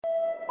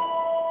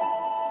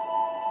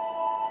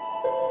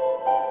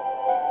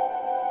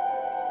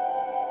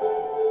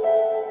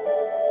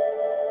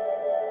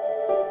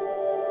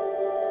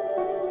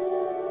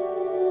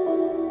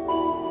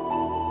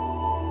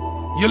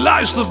Je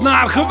luistert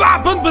naar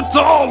Gewapend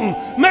Beton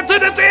met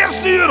in het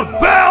eerste uur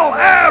Bel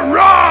Air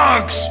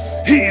Rocks.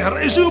 Hier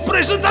is uw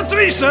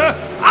presentatrice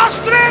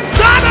Astrid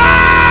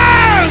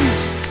Dannens.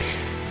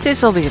 Het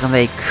is alweer een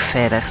week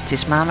verder. Het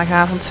is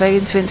maandagavond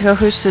 22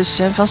 augustus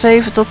en van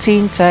 7 tot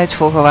 10 tijd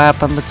voor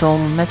Gewapend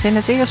Beton met in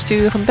het eerste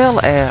uur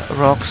Bel Air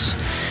Rocks.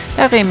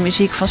 Daarin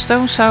muziek van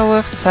Stone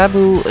Sour,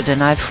 Taboo, The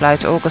Night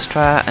Flight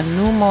Orchestra, A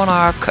New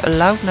Monarch,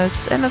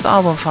 Loudness en het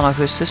album van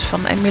augustus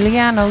van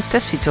Emiliano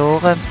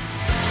Tessitore.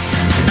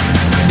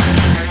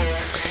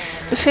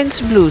 De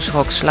Finse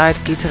bluesrock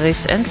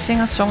gitarist en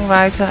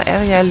singer-songwriter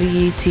Erja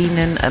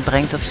Liitinen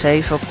brengt op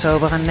 7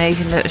 oktober een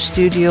negende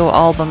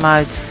studioalbum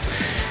uit.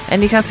 En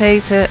die gaat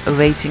heten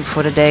Waiting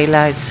for the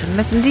Daylight.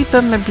 Met een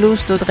diepe, met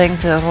blues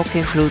doordrenkte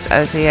rockinvloed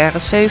uit de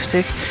jaren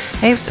 70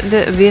 heeft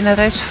de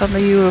winnares van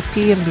de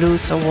European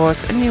Blues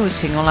Award een nieuwe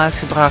single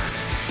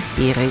uitgebracht.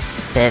 Hier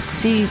is Bad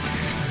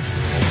Seed.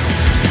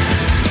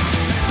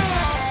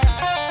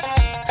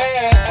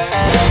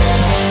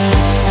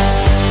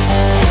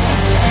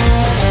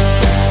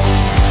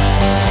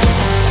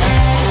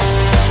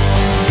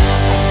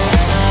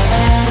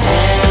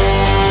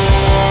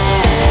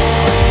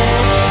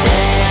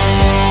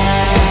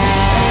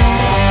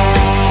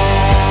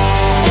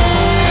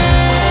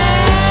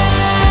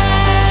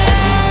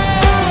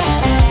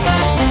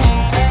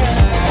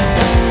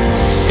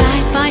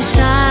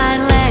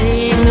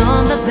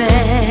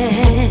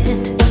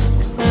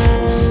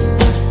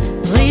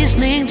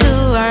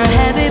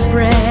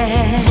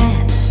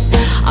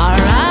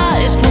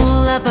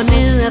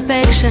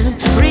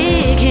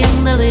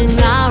 Rekindling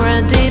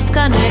our deep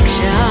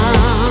connection.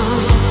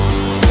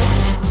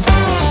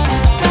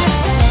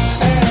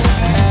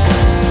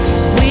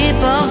 We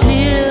both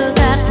knew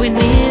that we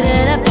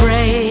needed a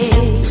break,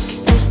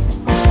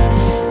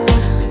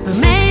 but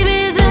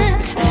maybe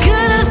that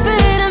could have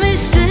been a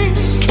mistake.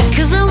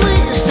 'Cause I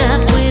wish that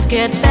we'd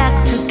get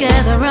back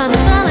together on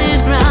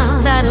solid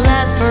ground that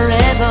lasts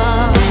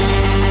forever.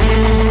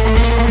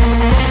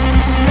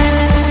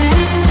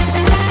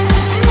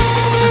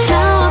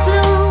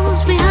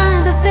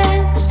 Behind the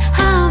fence,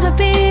 how the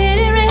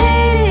beat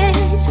radiates.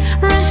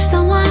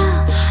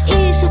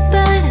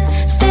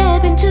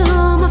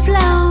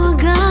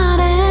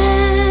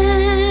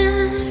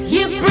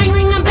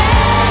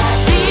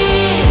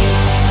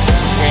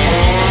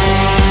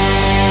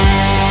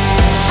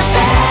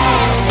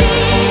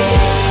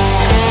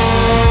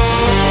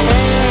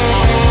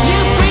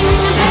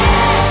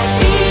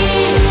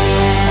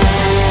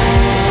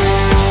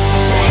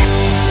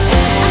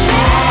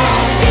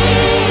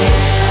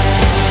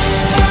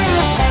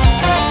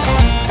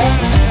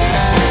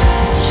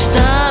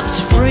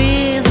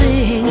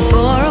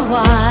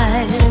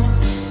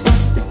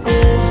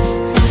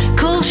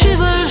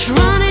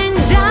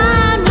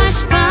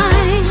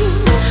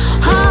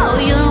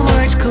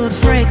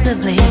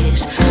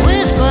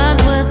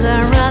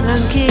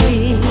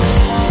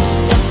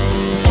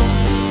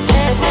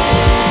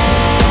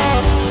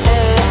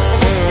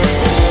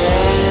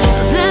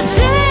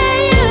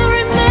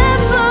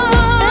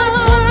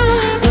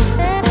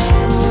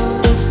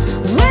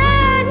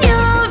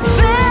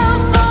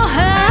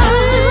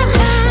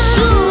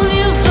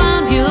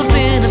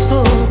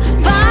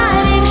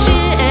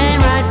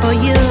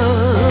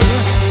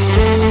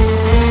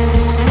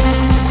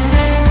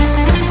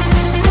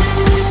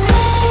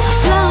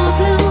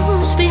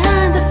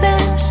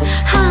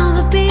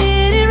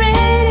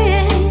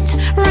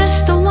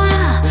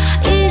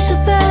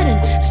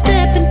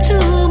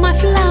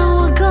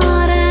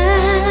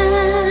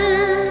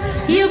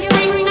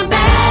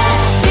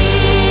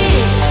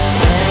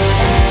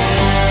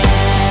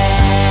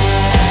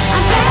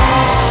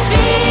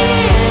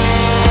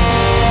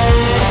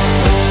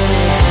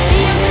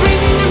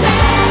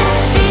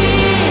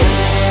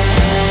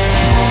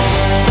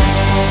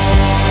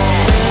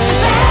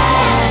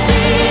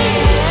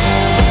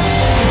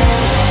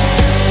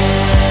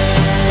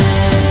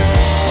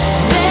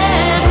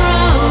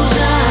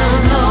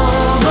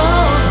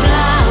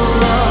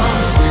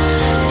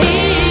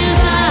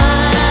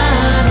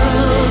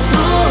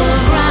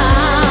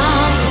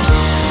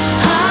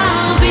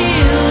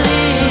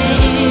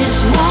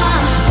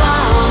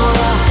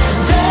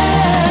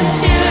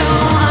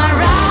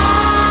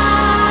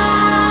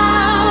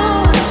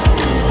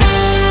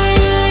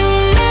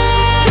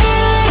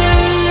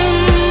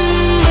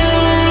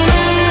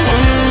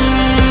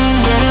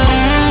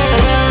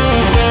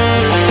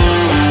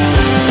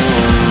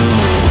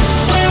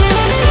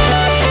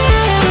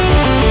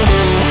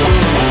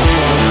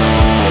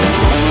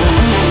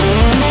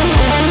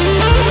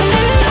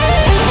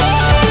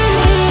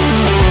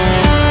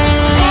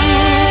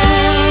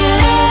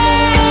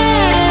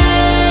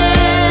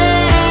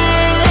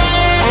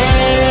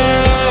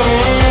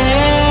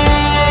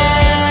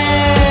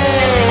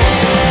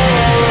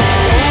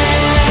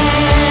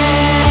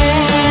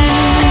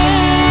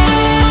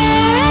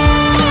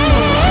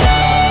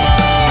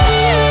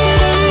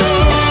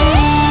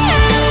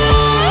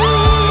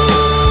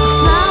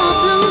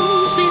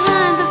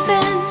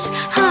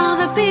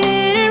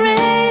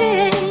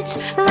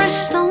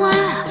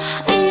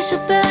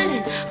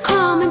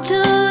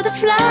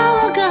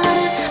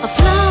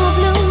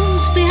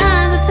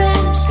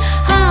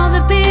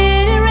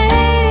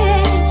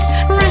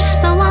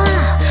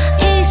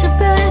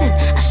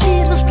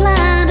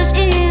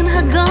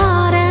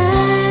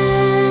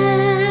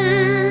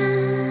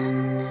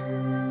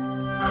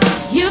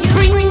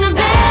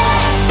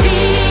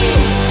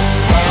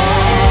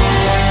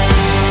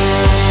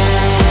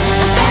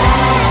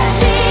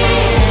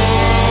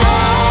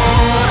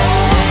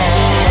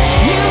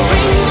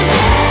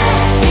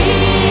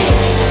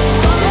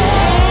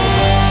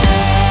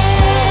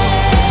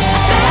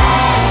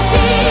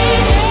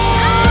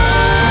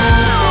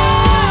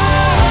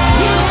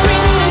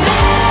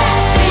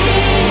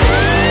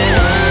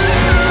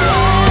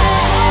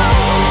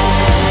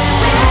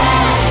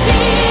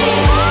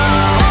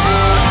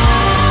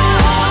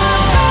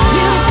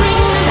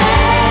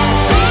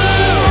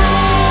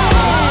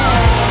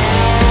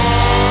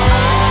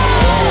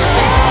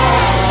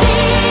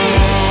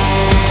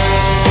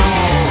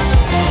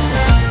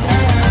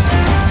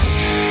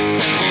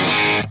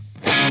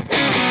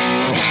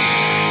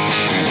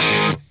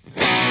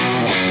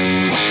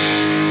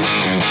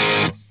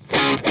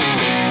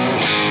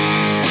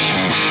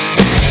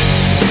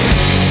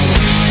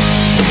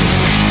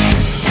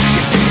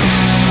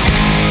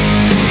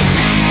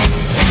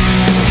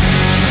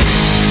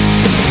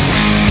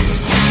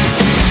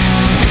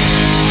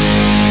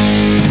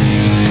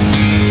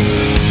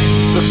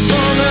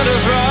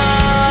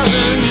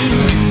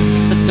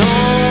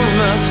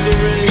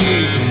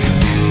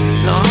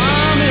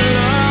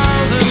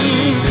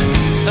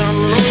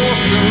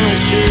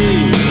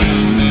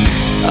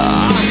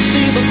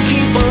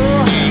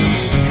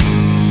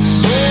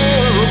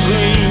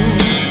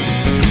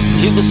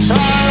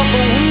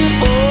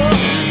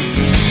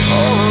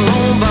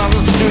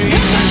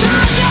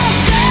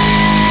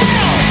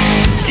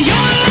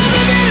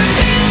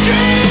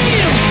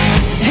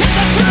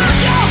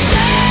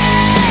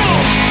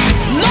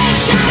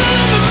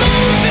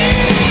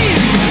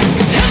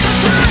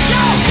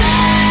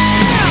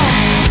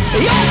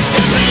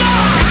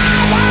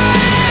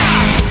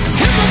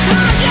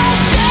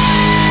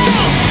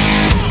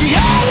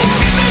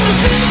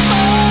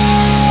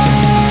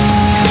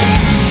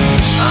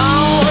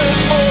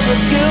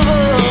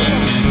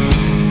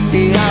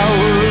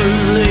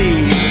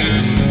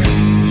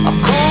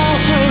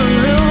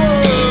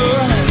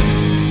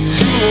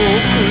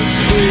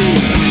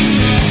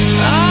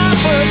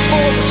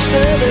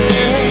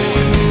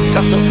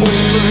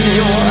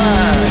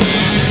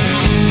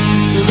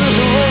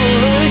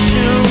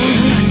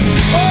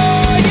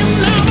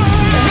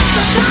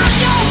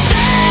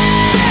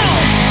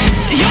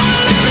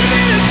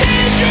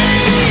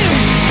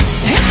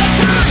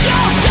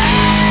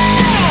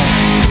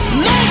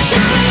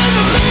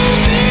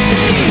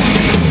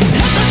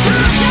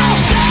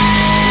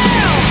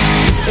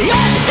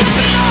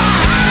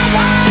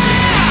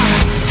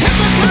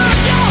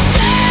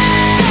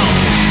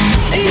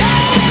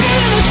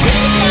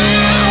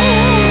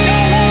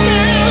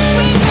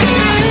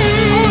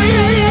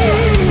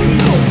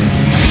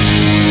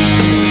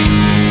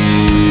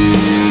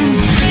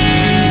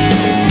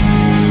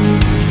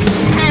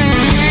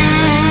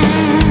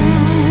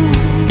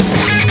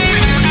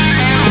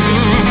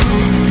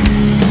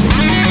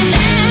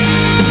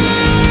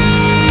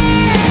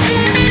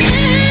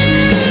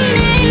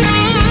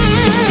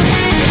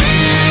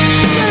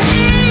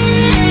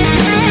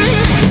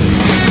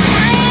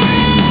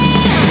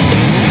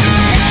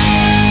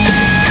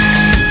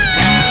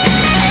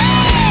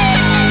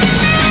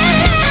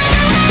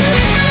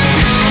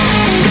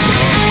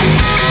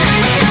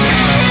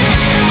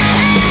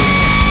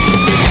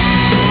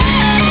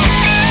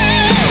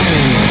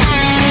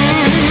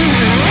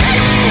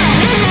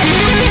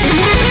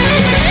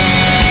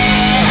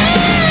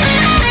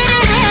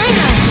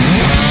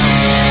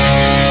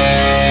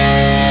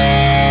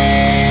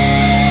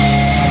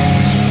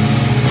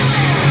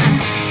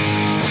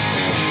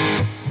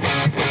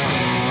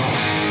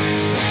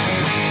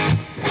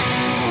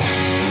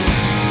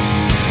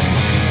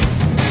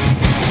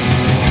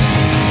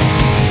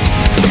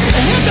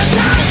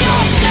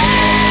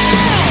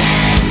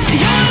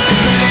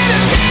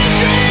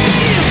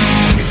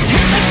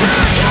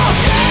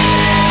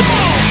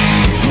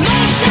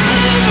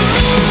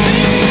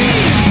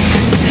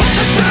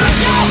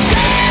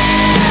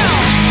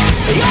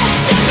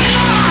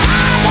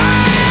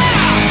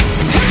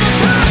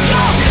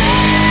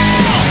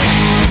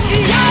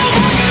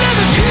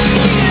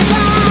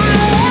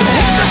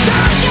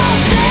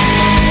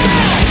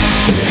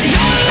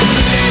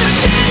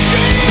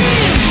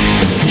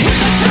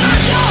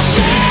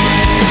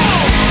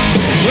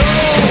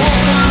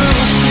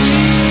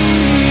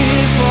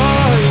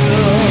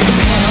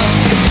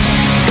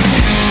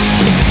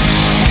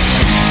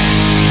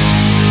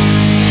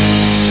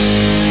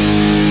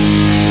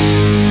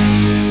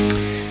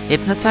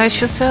 Hypnotize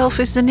Yourself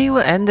is de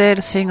nieuwe en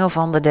derde single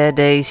van de Dead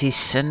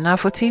Daisies. En na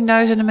voor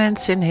tienduizenden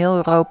mensen in heel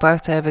Europa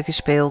te hebben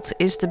gespeeld,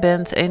 is de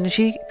band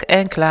energiek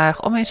en klaar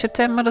om in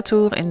september de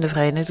tour in de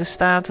Verenigde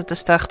Staten te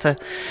starten.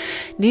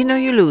 Dino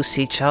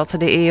Jelusic had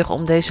de eer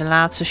om deze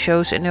laatste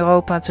shows in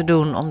Europa te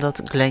doen,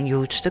 omdat Glenn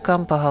Hughes te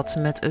kampen had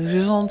met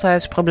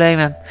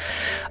gezondheidsproblemen.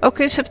 Ook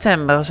in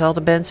september zal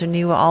de band een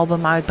nieuwe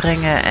album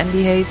uitbrengen en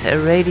die heet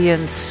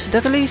Radiance. De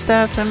release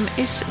datum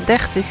is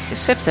 30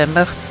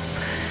 september.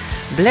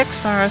 Black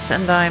Stars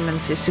and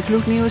Diamonds is de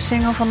gloednieuwe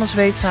single van de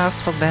Zweedse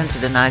hardrockband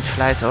The Night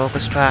Flight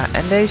Orchestra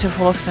en deze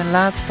volgt hun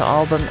laatste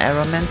album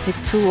Aromantic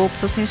 2 op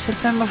dat in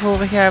september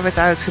vorig jaar werd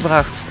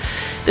uitgebracht.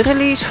 De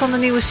release van de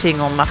nieuwe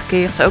single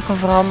markeert ook een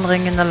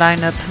verandering in de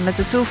line-up met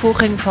de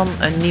toevoeging van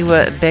een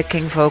nieuwe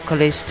backing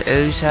vocalist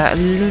Eusa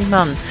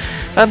Luman,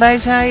 waarbij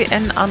zij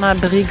en Anna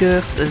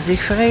Briegeurt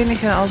zich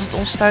verenigen als het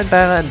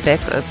onstuitbare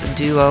backup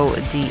duo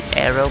The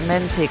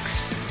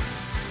Aromantics.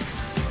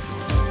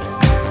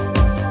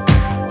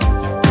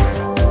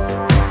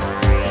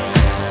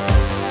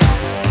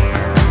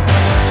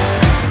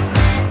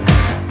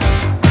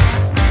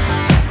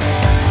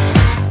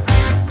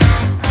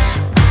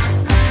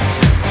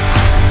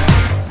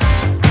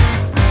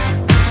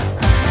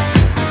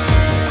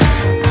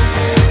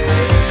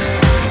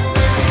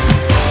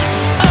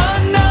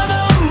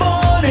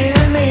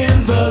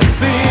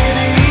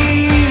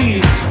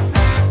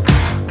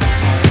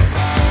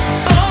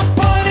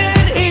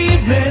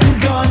 Evening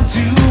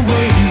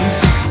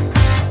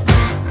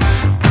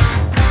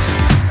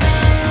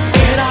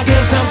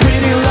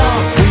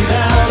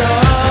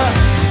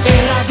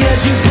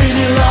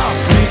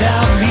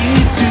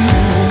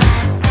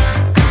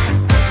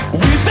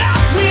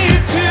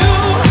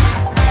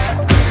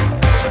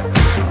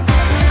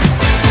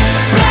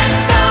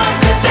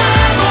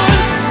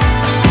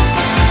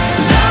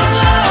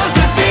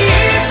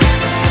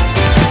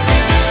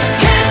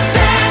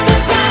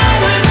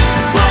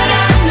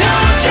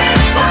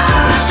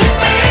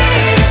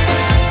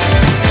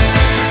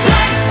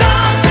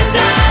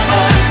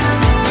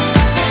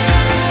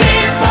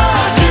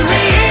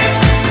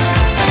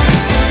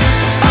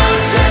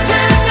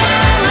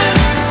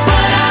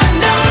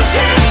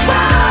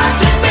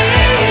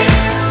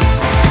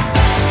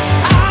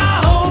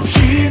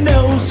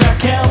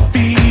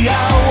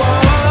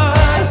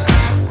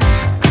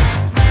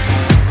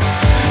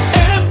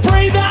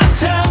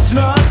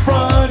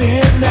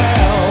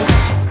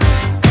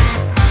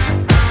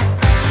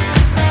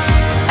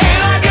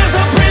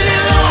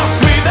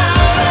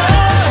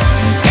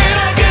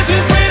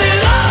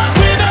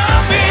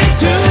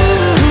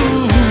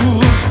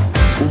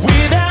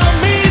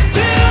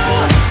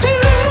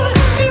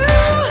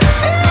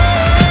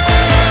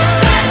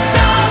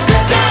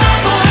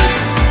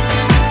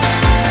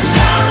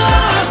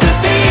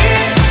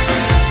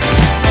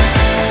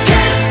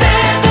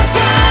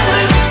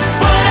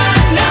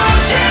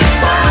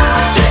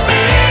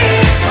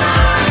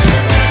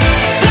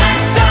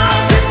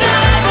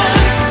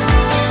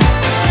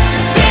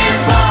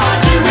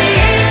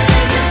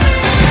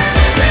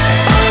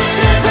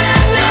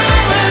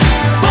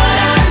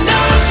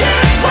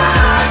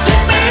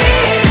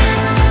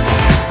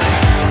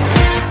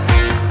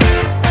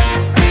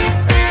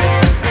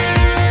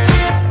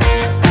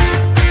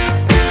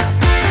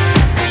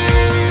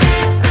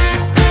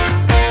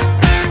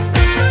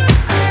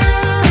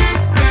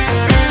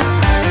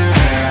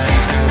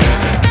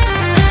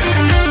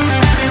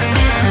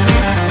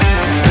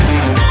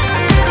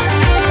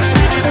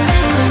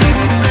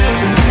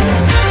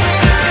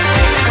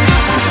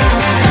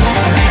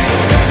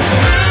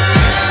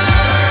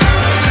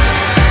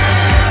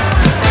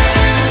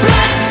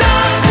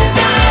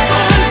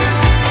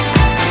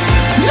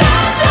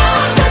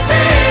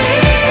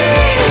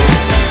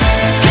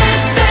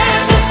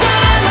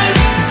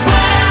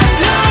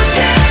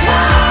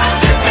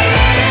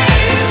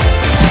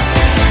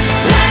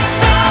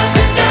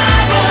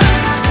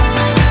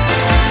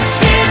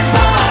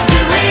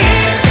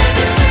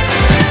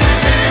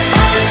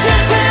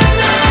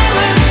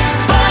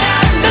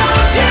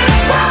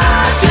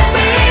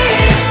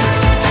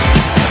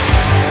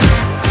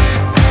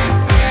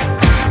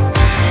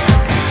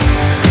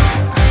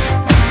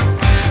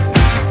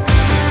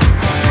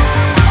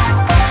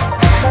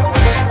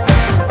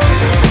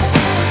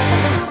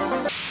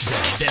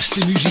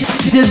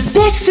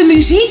beste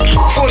muziek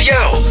voor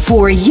jou.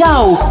 Voor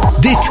jou.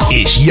 Dit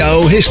is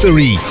jouw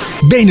history.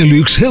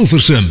 Benelux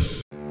Hilversum.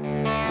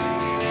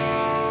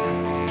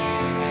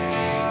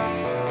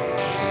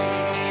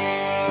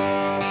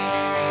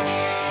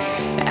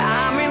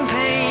 I'm in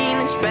pain,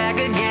 it's back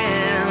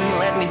again.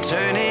 Let me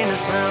turn into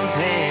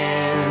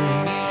something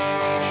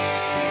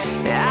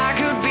I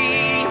could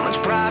be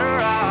much prouder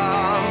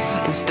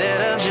of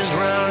instead of just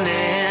running.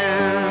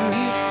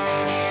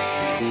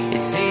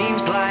 It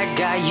seems like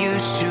I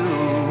used to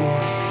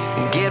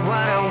get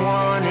what I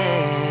wanted.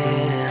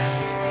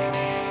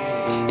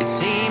 It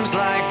seems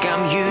like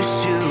I'm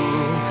used to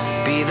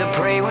be the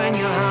prey when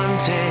you're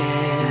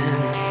hunting.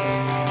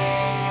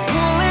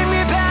 Pulling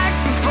me back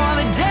before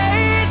the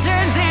day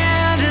turns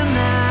into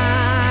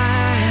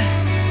night.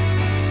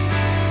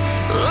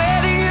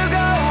 Letting you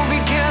go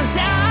because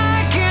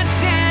I can't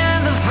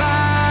stand the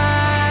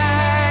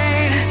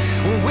fight.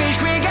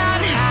 Wish we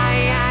got high.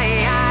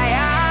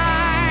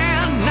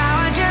 Now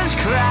I just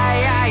cry.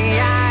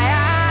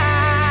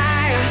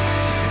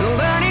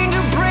 Learning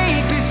to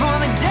break before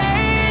the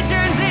day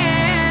turns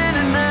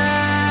into night.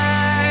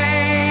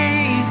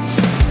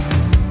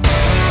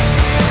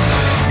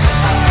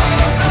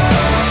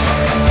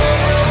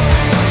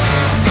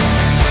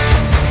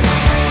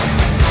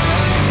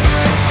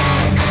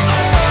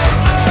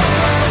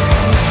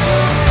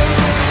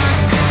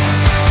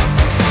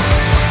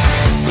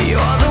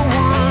 You're the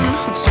one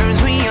who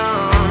turns me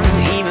on,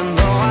 even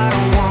though I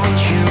don't want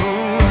you.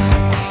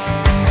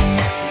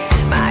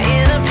 My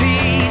inner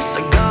peace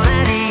are gone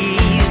at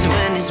ease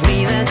when it's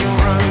me that you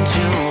run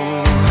to.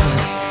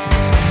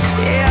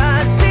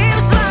 Yeah, it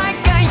seems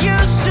like I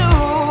used to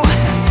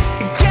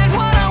get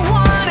what I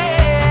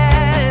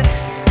wanted.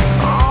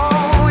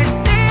 Oh, it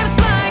seems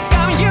like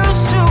I'm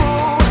used to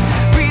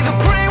be the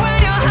prey when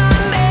you're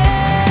hunted.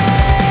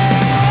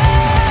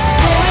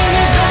 Pulling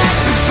me back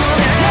before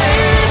the day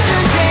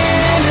turns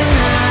into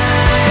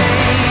night.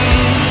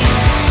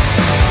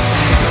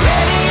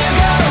 Letting you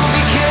go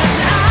because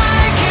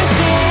I can't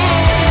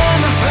stand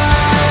the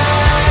fight.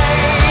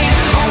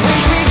 I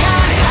wish we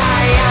got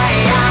high.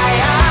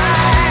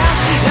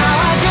 Now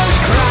I just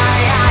cry.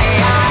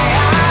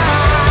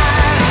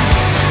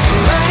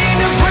 Learning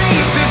to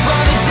breathe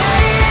before the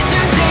day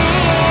turns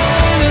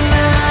into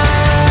night.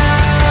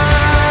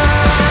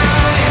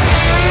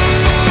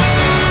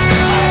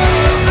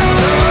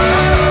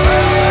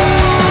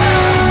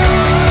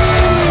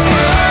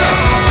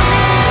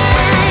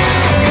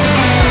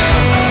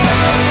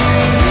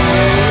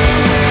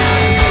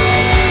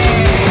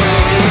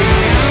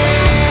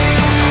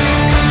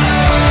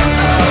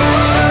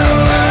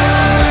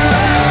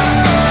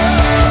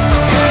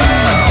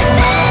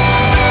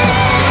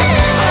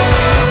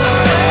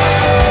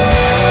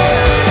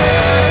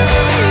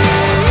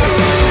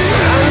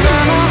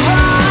 None of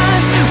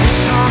us were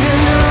strong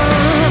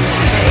enough.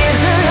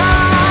 It's a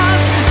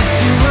loss. The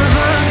two of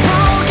us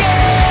broken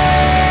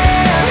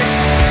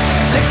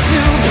like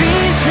two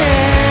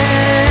pieces.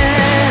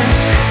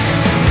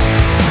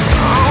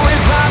 Oh,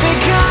 if I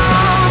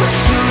become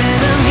your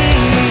enemy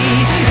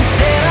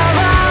instead of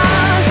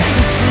us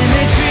in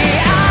symmetry,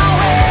 I'll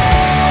wait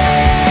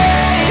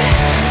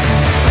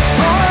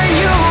for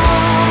you.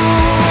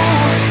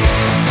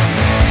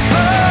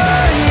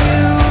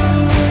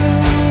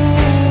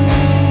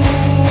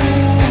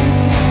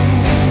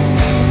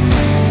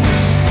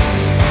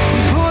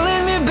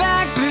 Pulling me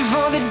back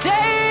before the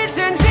day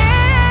turns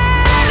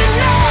into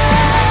night.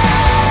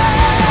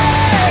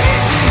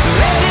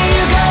 Letting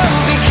you go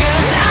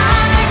because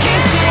I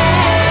can't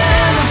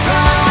stand the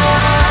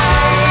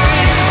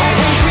fight. I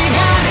wish we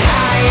got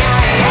high.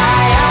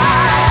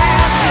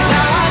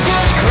 Now I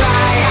just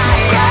cry.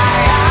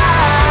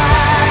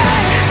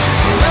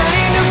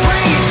 Learning to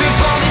breathe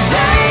before the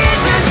day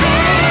turns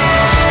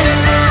into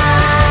night.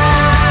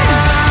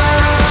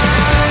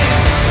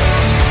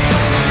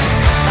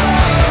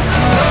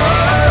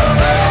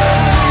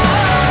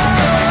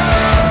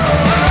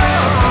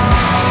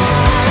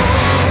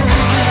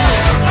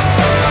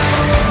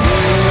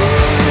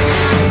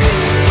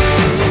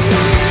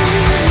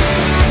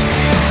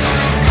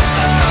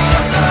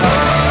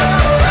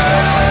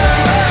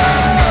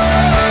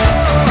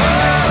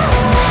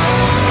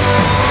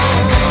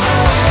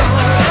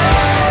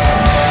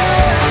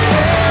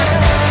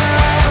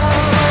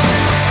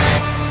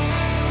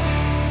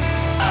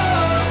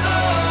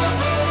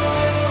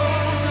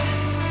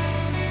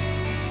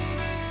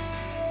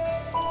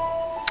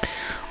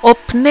 Op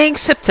 9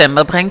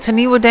 september brengt de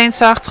nieuwe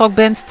Deense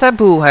hardrockband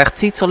Taboe haar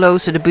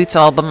titelloze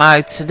debuutalbum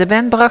uit. De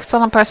band bracht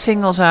al een paar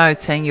singles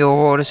uit en je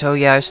hoorde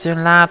zojuist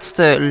hun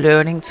laatste,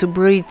 Learning to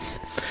Breathe.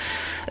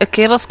 A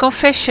Killer's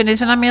Confession is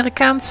een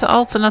Amerikaanse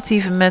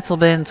alternatieve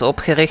metalband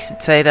opgericht in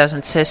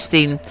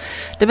 2016.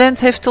 De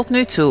band heeft tot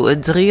nu toe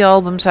 3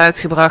 albums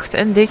uitgebracht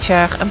en dit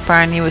jaar een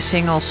paar nieuwe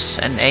singles.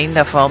 En één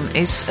daarvan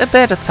is A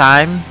Better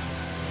Time.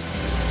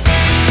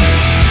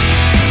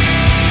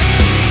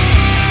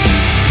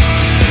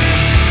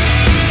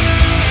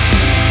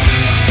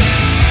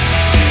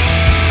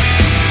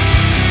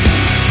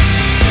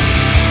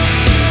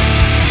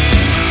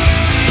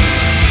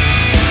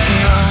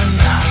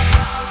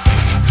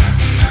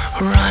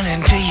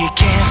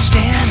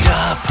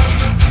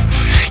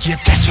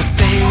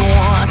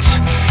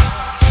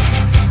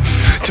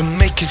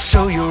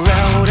 so you're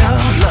out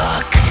of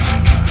luck.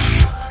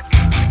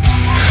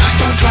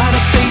 Don't try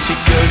to face it,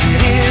 cause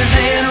it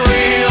isn't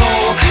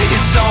real.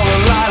 It's all a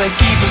lie to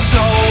keep us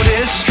so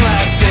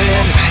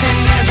distracted. And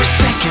every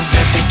second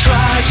that they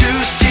try to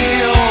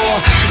steal,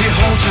 it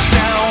holds us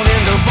down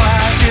in the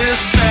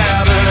blackest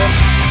Sabbath.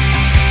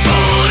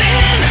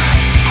 Falling,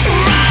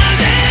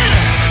 rising,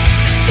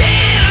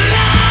 staying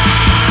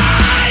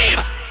alive.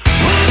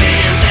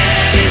 When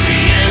that is the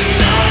end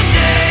of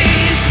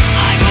days,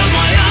 I close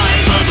my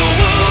eyes but the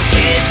world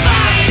keeps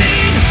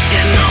fighting.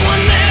 And no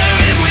one there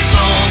if we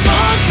fall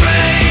from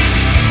grace.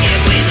 If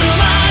we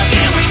survive,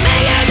 can we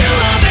make it to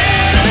a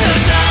better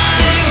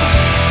time?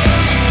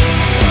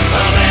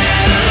 A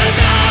better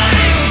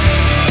time.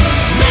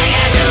 Make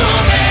it to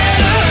a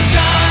better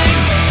time.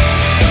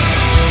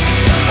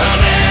 A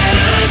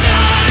better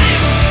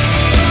time.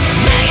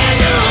 Make it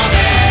to a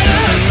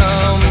better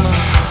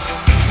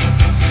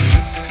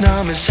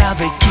numb is how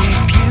they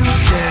keep you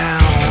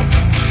down.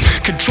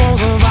 Control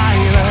the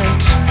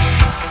violent.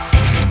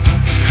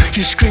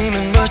 You're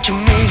screaming but you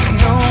make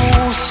no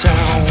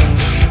sound.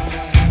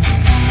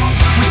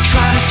 We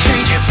try to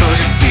change it but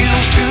it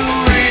feels too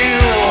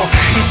real.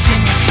 It's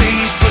in your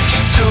face but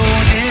you're so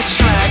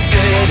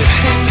distracted.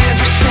 And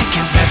every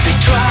second that they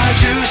try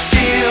to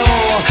steal,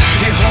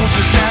 it holds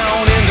us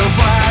down in the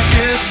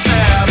blackest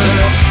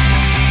Sabbath.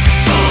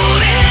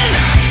 Falling,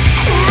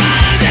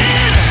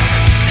 rising,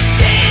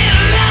 staying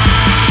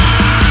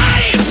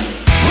alive.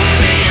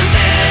 When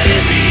that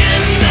is the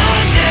end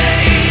of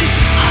days,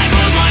 I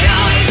close my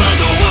eyes but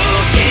the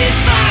world keeps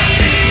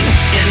fighting.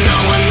 And no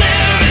one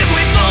there if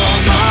we fall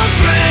from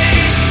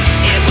grace.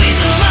 If we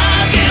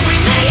survive, can we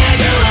make it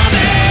to a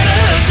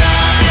better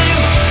time?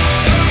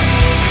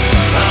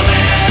 A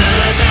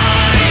better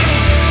time.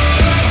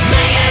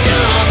 Make it to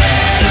a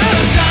better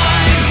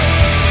time.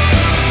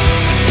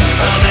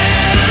 A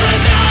better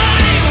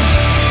time.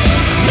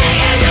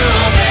 Make it to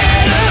a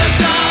better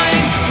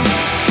time.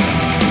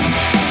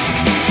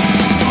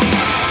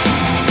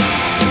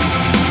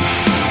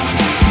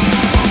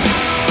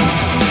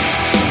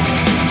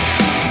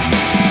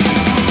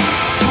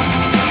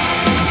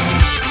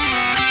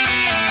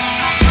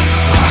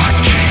 I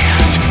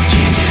can't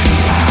get it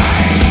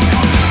right,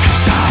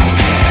 'cause I've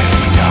had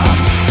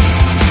enough.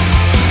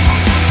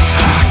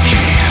 I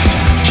can't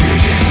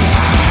get it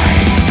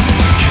right,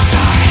 'cause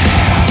I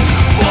have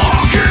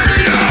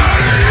fucking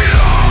had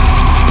enough.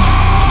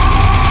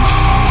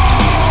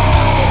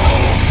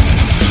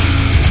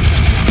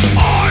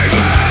 I've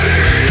had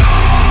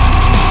enough.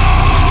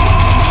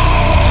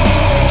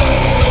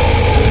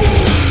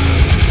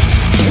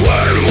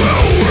 When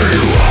will we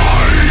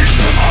rise?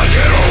 A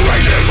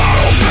generation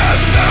model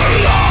path that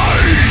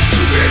lies.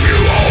 If you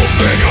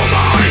open your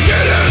mind,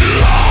 get in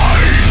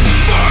line.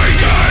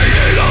 Thinking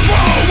is a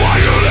fool while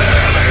you're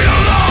living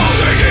alone.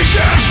 Sinking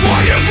ships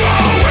while you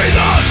flow in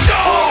the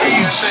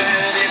storms.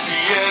 It's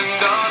the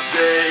end of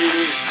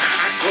days.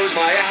 I close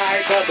my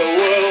eyes but the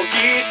world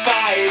keeps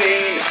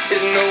fighting.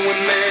 There's no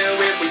one there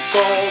if we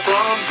fall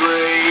from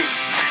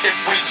grace. If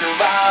we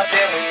survive,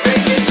 then we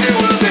make it to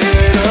a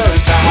better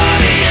time.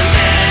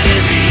 That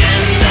is the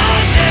end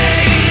of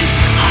days.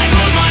 I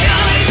close my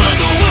eyes but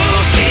the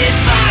world keeps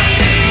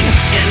fighting.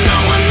 And no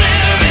one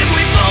there if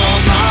we fall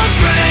from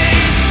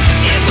grace.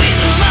 If we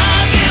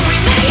survive, can we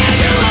make it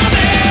to a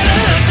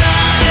better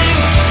time?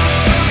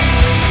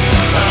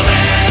 A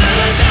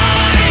better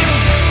time.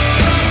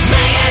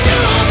 Make it to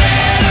a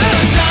better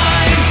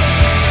time.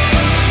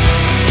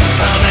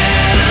 A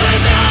better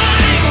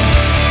time.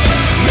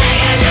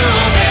 Make it to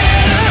a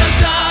better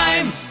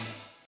time.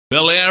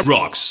 Bel Air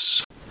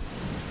rocks.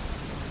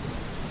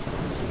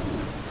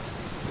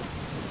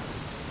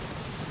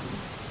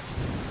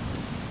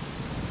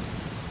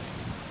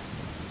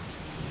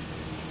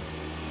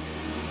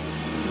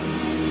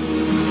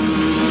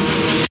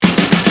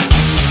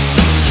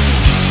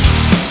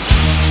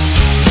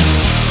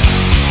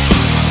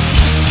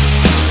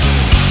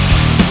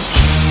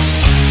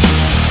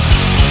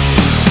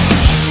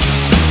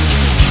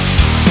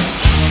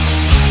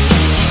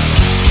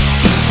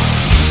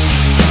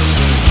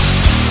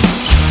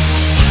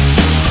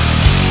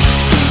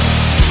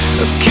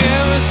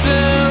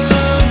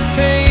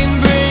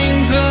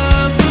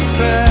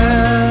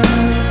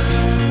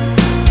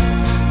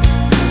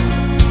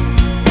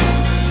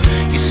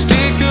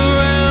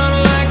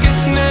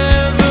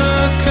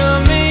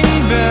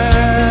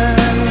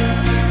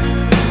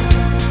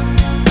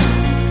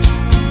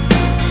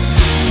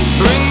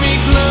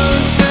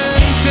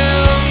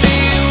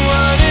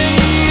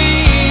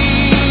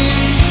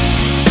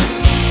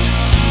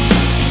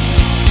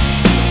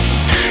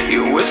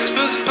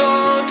 Whispers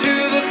fall to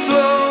the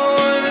floor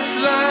and it's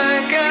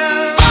like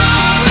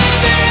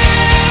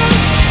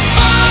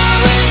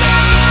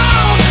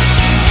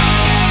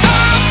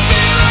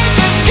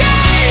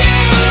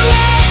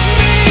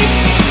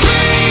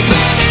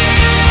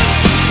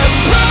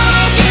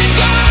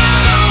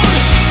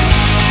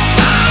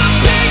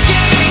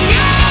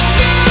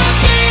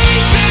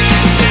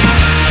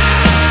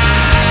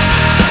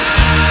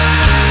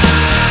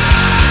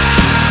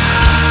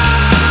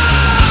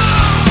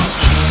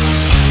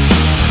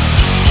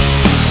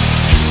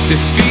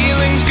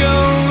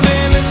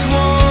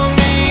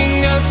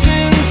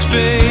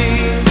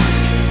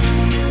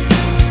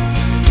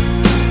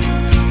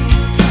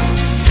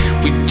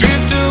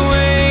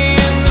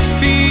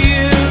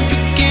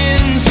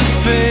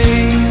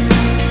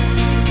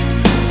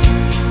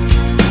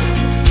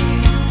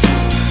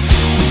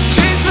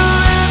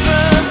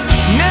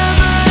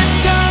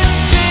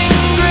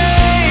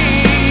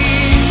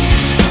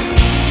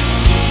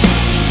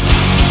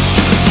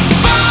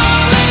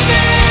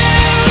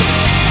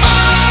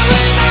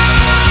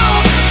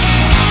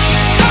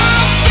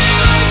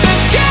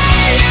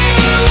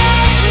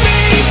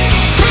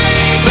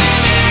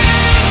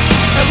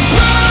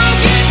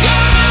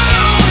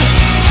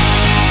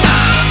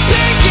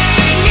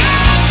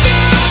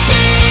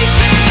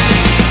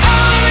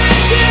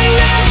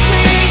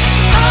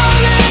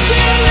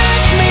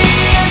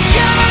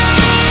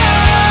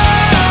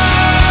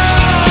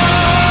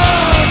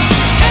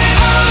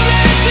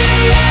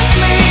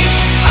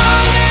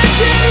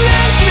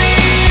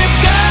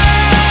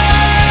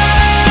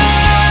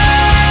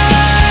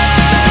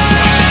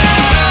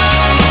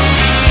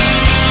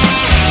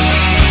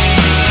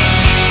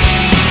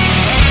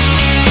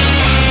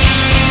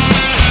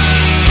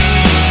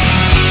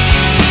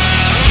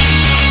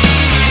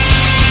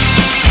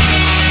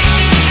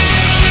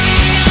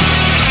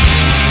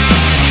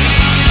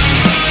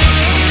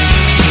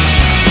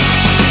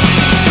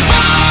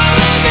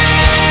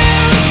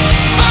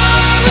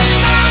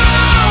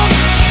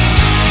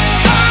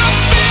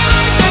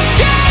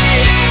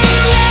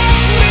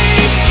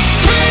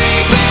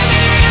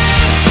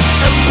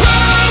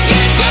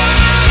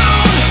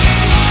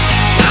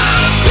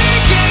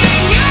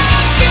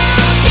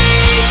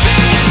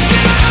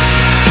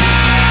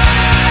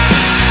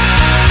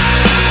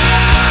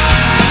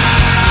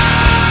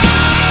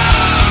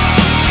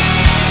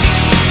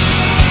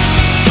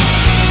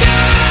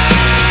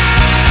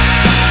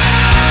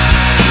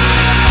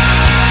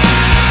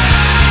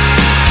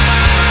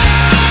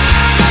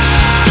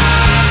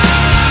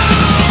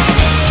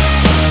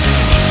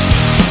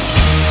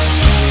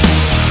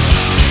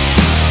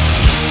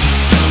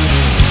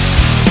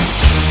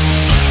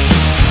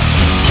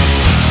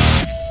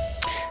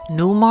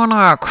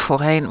Monarch,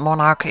 voorheen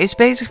Monarch, is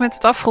bezig met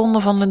het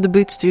afronden van een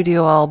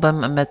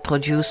debuutstudioalbum met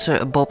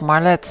producer Bob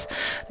Marlette.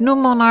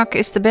 New Monarch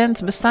is de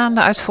band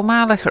bestaande uit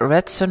voormalig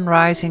Red Sun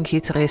Rising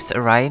gitarist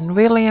Ryan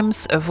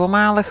Williams,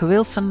 voormalig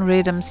Wilson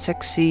Rhythm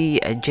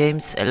sectie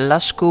James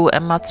Lascu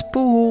en Mats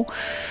Puhu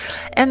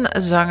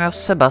en zanger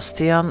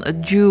Sebastian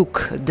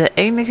Duke. De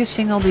enige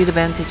single die de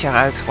band dit jaar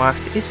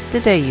uitgebracht is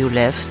The Day You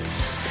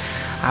Left.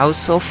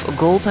 House of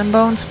Gold and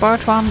Bones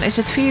Part 1 is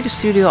het vierde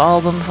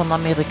studioalbum van de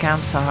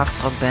Amerikaanse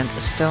hardrockband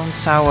Stone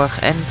Sour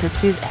en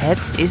het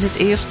is het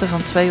eerste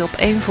van 2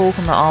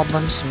 opeenvolgende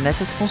albums met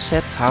het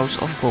concept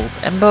House of Gold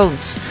and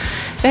Bones.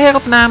 De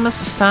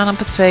heropnames staan op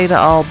het tweede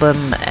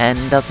album en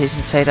dat is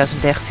in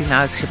 2013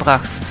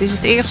 uitgebracht. Het is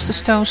het eerste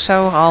Stone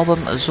Sour album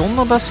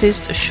zonder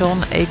bassist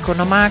Sean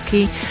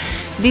Economaki,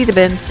 die de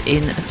band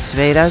in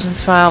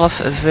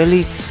 2012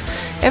 verliet.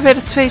 Er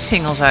werden 2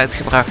 singles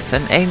uitgebracht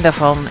en één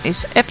daarvan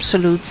is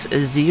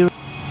Absolute Zero.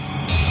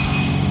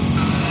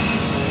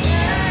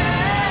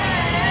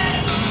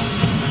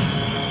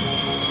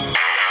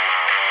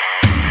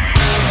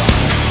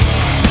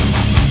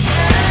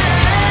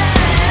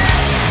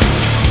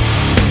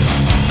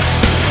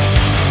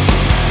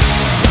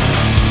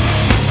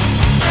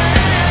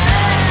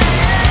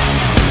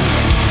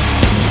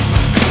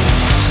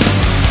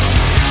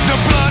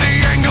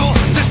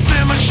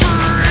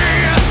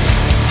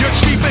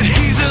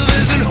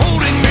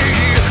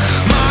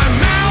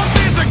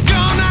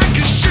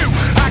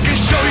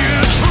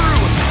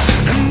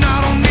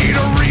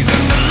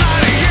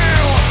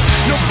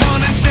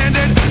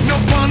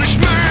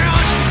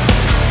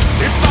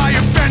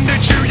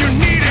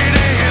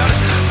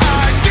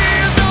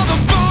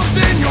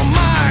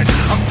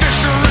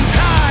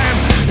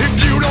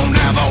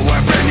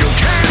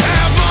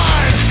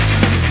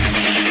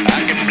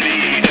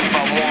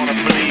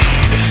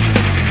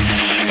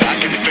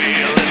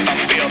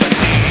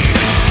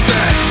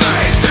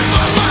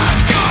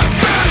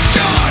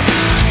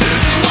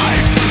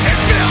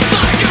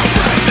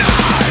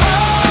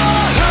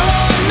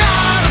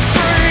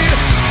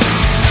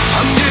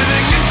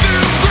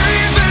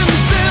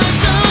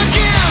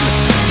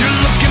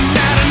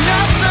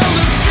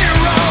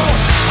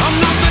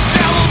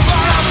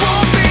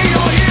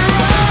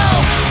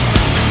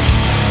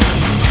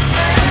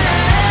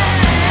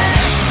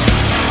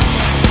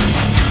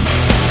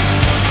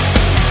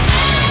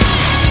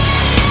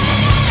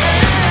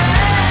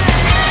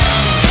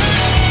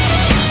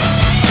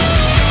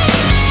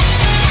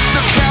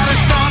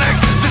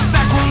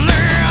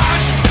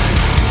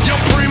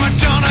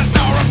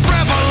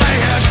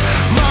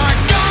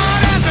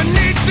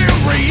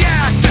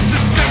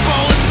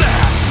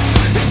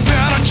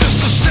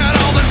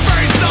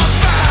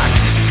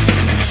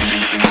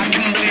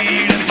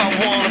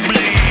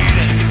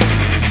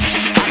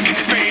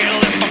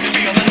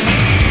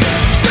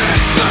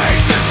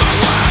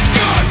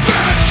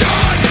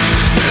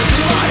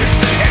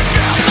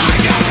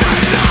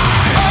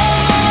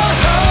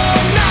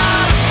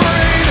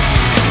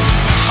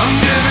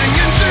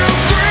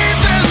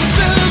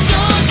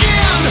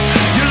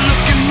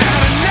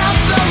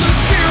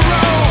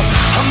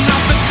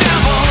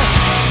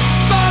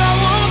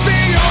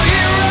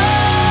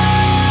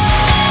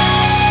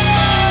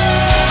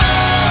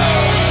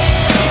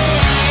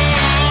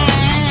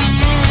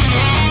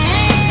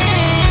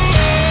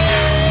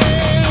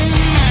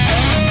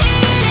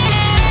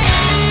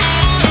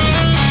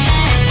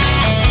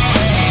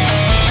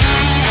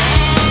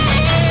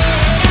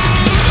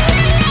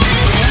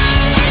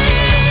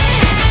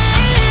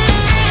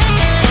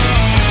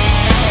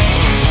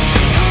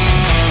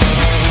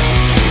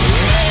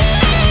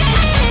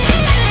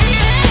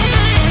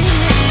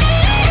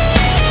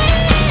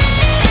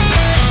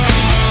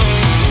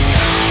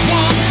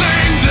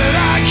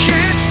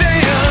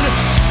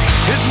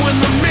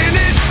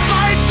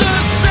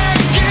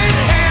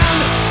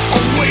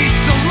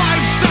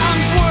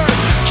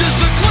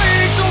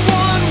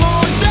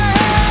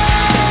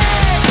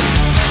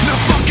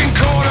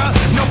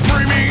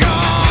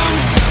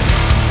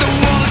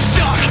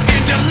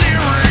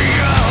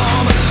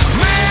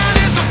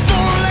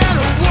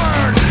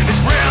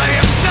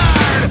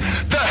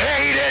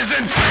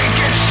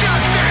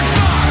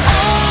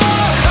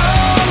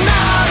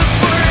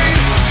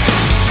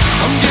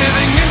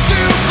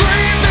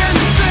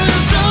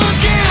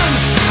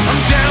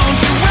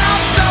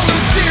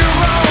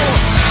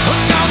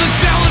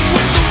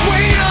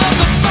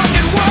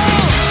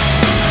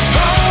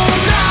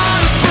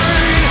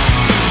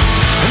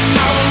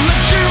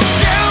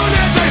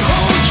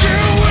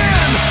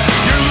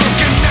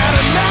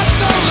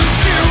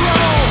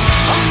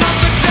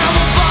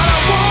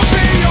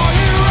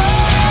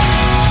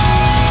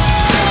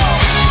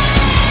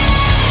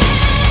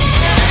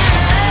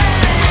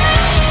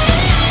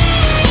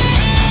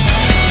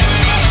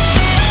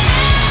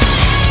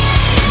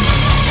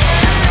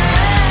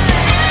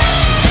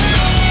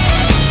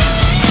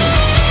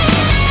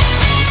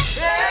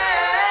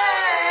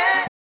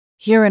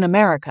 Here in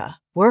America,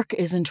 work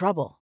is in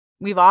trouble.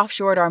 We've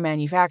offshored our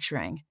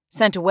manufacturing,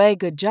 sent away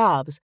good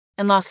jobs,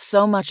 and lost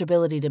so much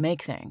ability to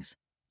make things.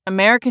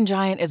 American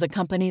Giant is a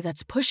company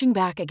that's pushing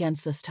back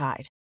against this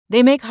tide.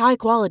 They make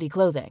high-quality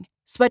clothing,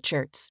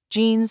 sweatshirts,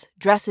 jeans,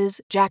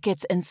 dresses,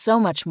 jackets, and so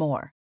much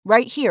more,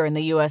 right here in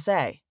the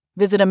USA.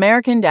 Visit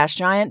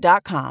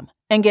American-Giant.com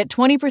and get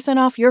 20%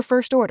 off your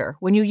first order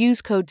when you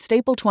use code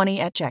STAPLE20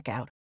 at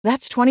checkout.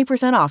 That's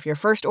 20% off your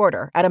first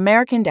order at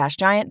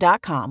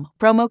American-Giant.com,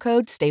 promo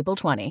code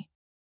STAPLE20.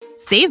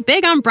 Save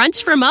big on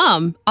brunch for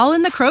mom, all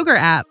in the Kroger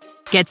app.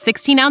 Get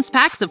 16-ounce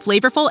packs of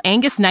flavorful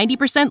Angus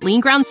 90% lean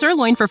ground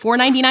sirloin for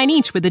 $4.99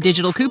 each with a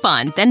digital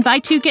coupon. Then buy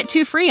 2, get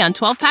 2 free on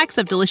 12 packs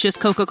of delicious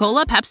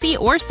Coca-Cola, Pepsi,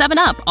 or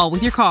 7-Up, all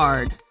with your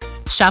card.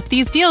 Shop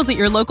these deals at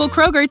your local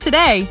Kroger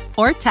today,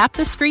 or tap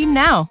the screen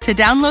now to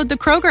download the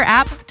Kroger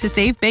app to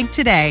save big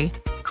today.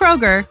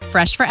 Kroger,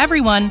 fresh for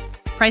everyone.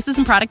 Prices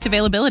and product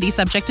availability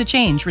subject to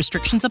change.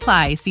 Restrictions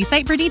apply. See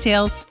site for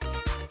details.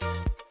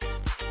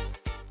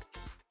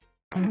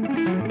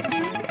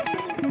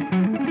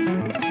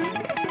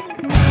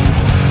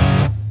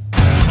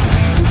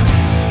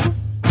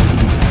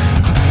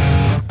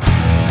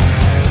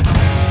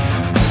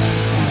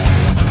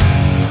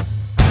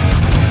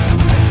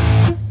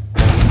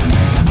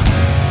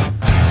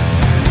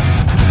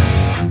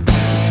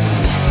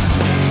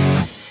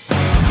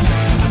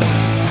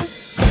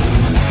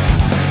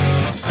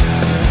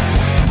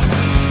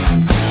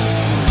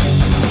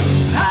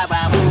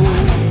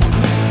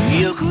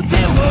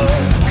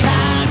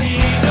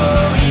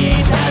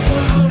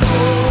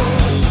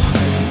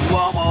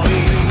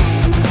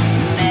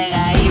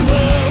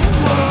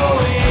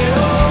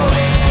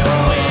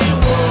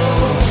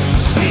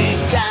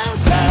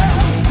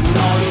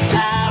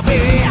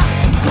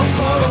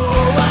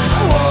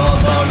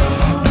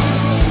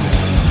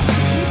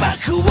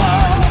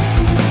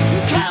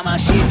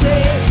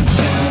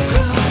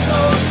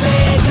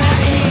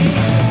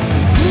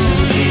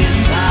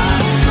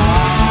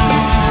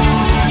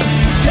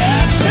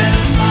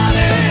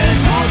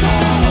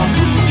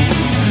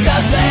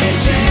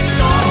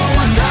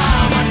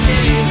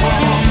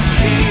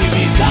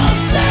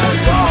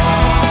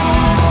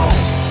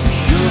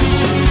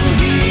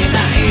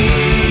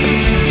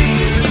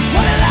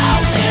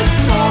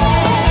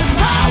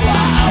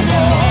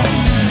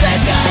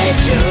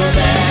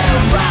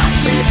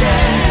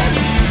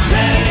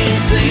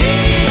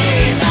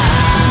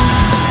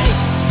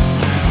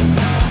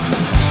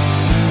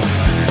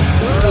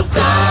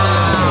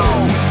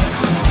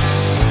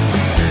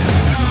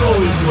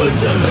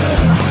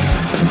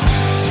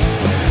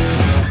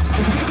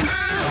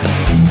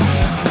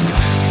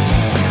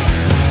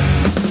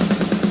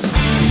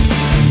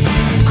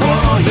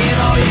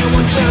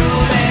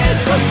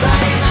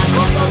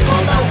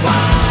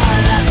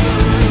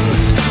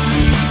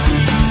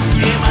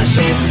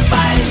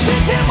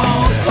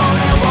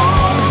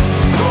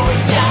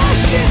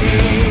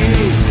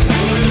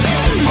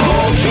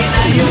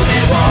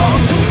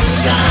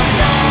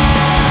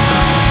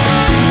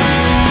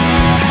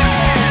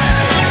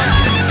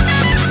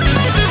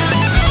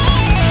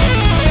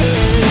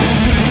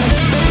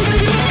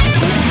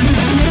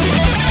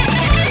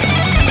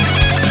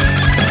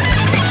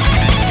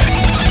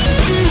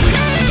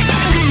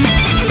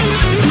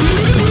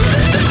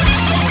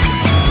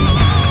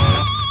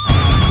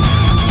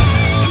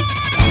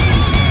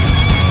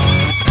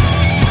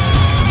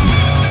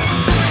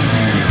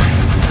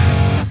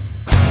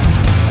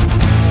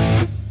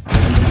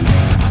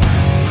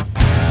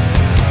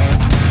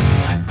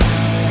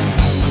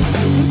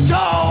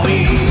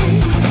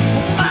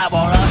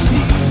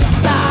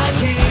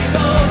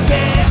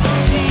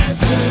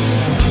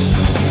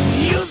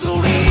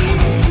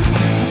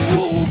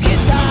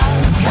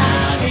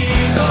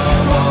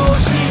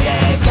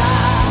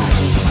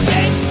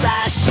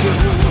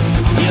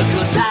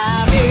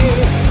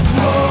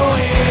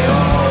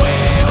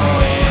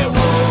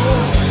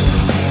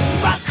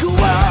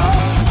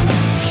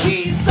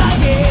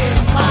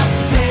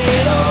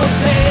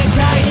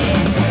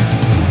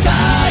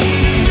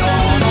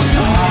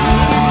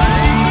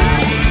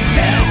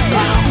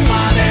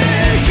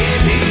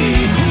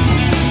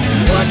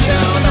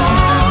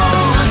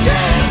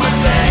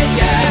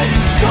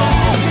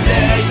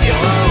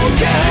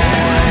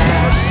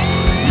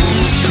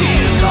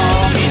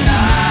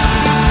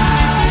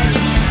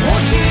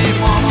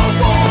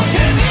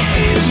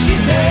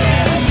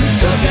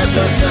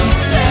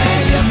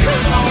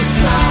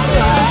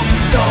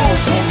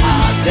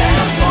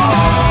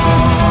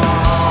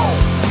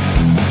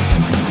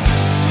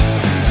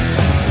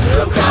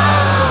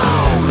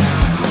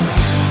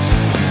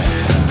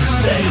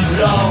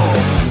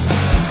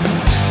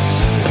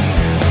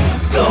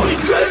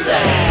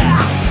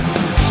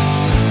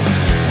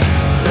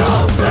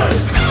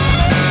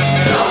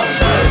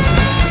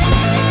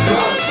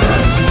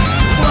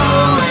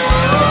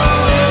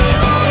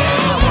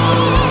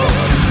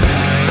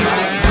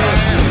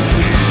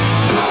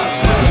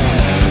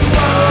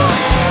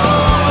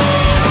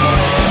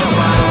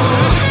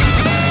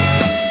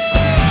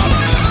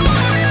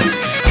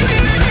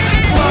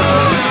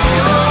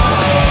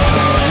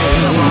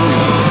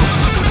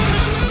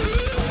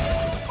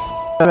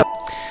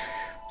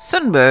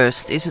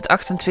 Sunburst is het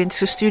 28e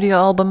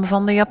studioalbum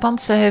van de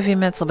Japanse heavy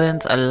metal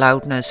band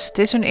Loudness. Het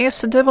is hun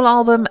eerste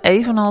dubbelalbum,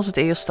 evenals het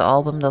eerste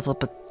album dat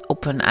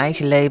op hun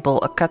eigen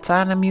label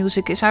Katana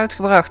Music is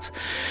uitgebracht.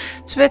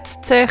 Het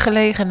werd ter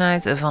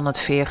gelegenheid van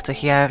het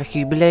 40-jarig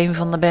jubileum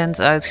van de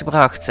band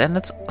uitgebracht.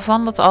 En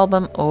van het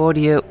album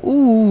hoorde je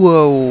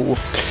Oeh.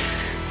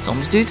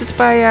 Soms duurt het een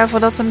paar jaar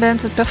voordat een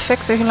band het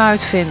perfecte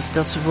geluid vindt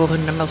dat ze voor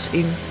hun nummers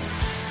in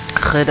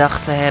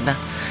gedachten hebben.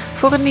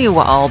 Voor een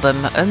nieuwe album,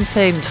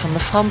 Untamed van de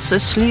Franse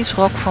sleaze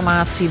rock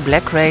formatie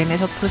Black Rain, is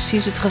dat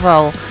precies het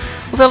geval.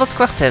 Hoewel het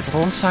kwartet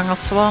rond zanger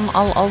Swan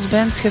al als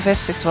band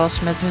gevestigd was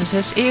met hun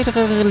 6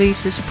 eerdere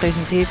releases,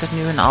 presenteert het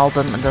nu een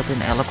album dat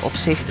in elk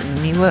opzicht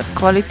nieuwe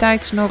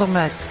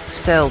kwaliteitsnormen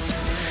stelt.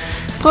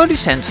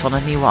 Producent van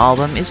het nieuwe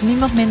album is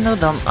niemand minder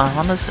dan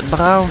Hannes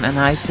Braun en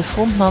hij is de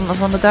frontman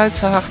van de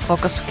Duitse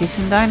hardrockers Kiss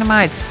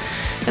Dynamite.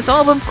 Het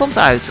album komt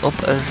uit op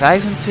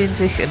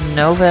 25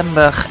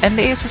 november en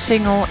de eerste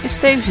single is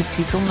tevens het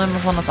titelnummer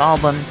van het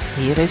album.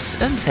 Hier is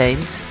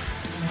Untamed.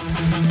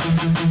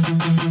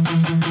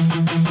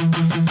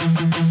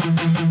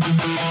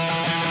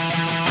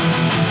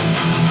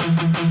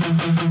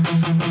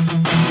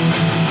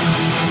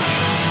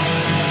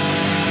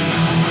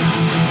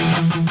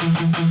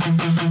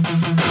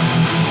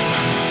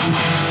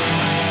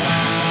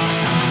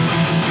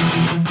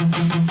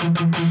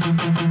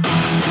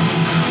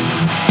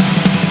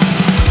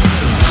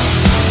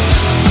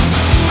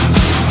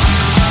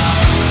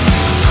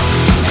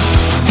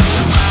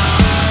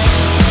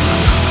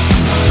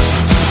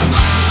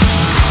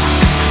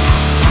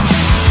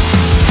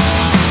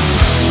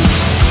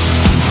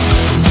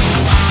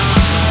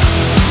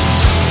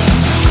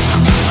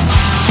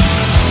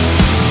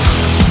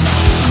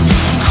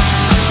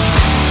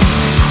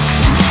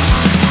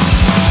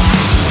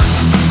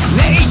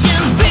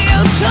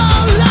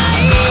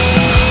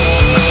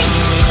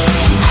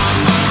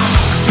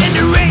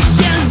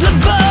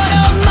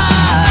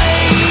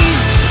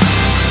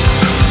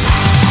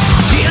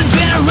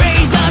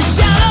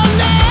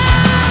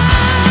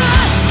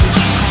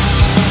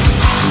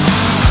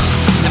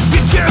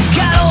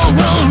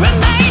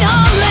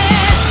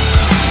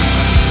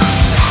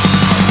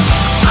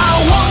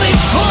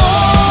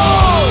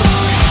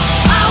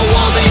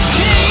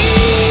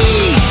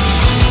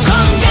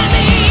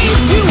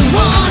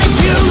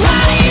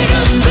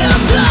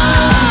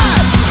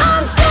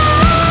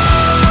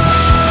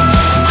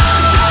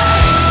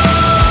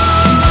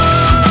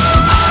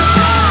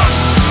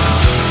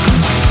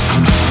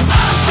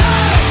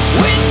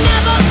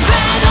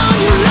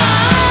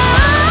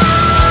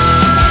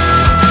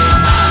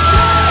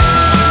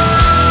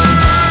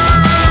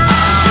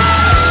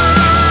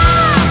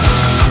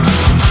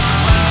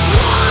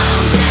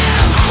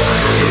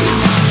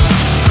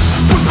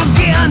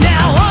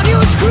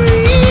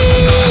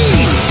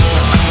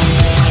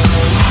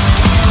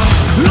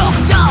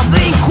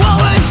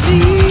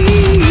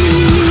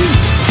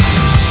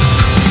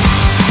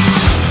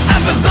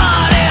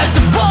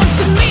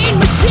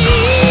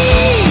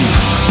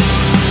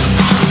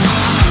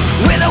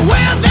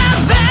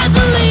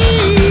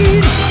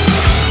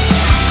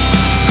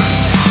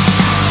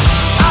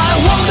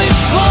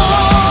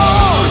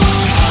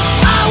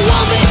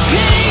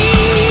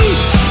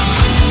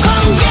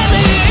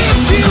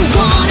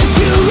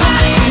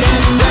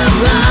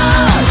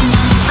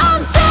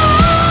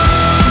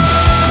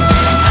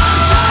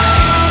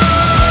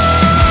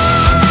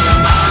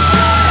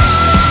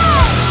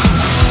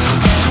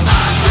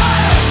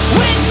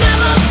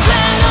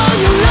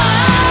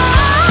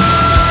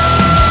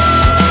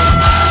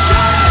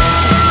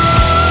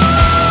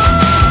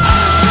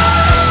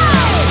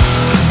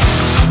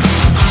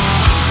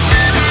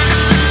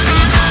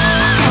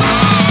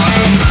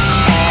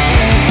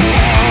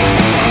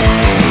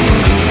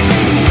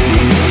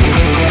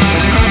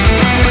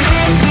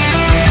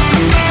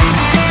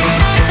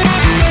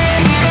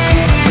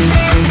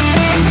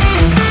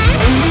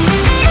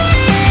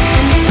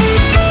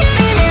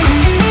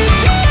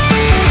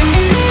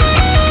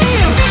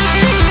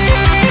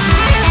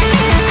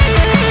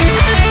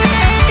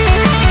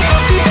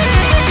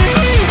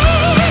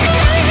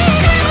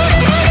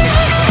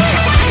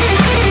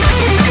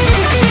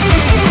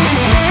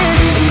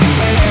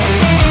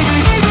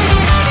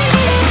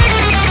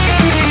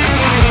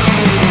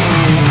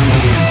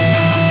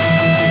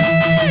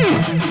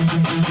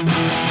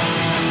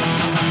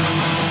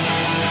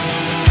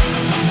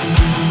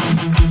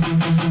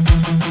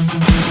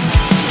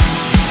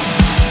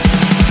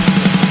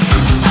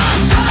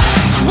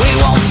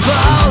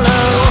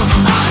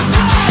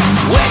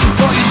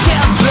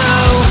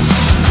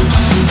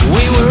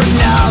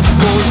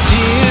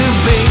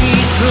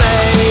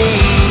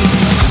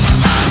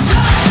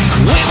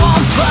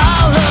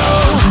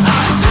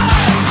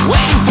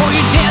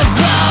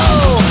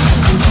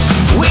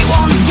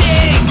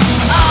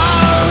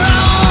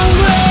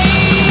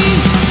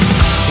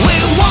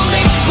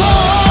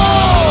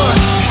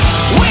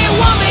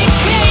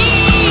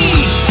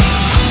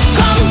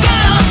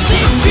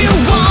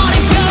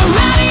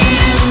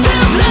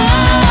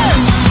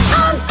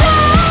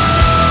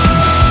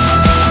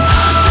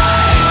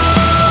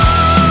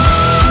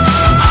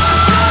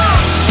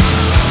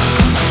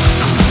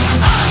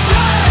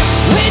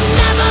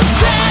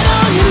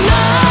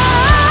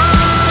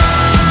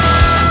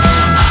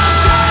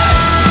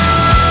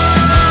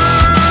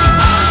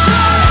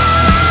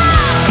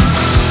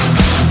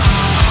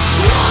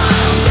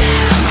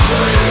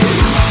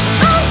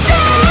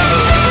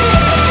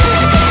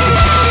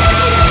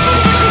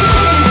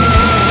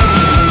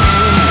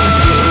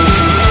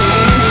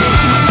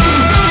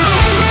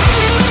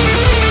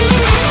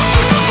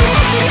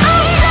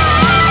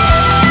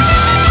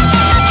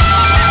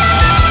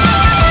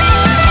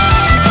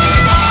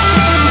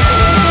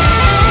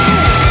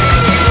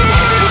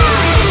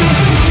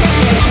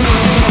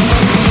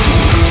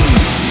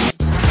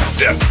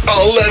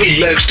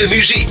 allerleukste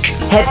muziek.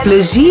 Het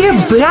plezier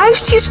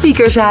bruist je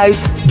speakers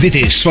uit. Dit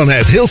is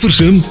vanuit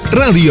Hilversum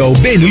Radio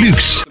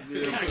Benelux.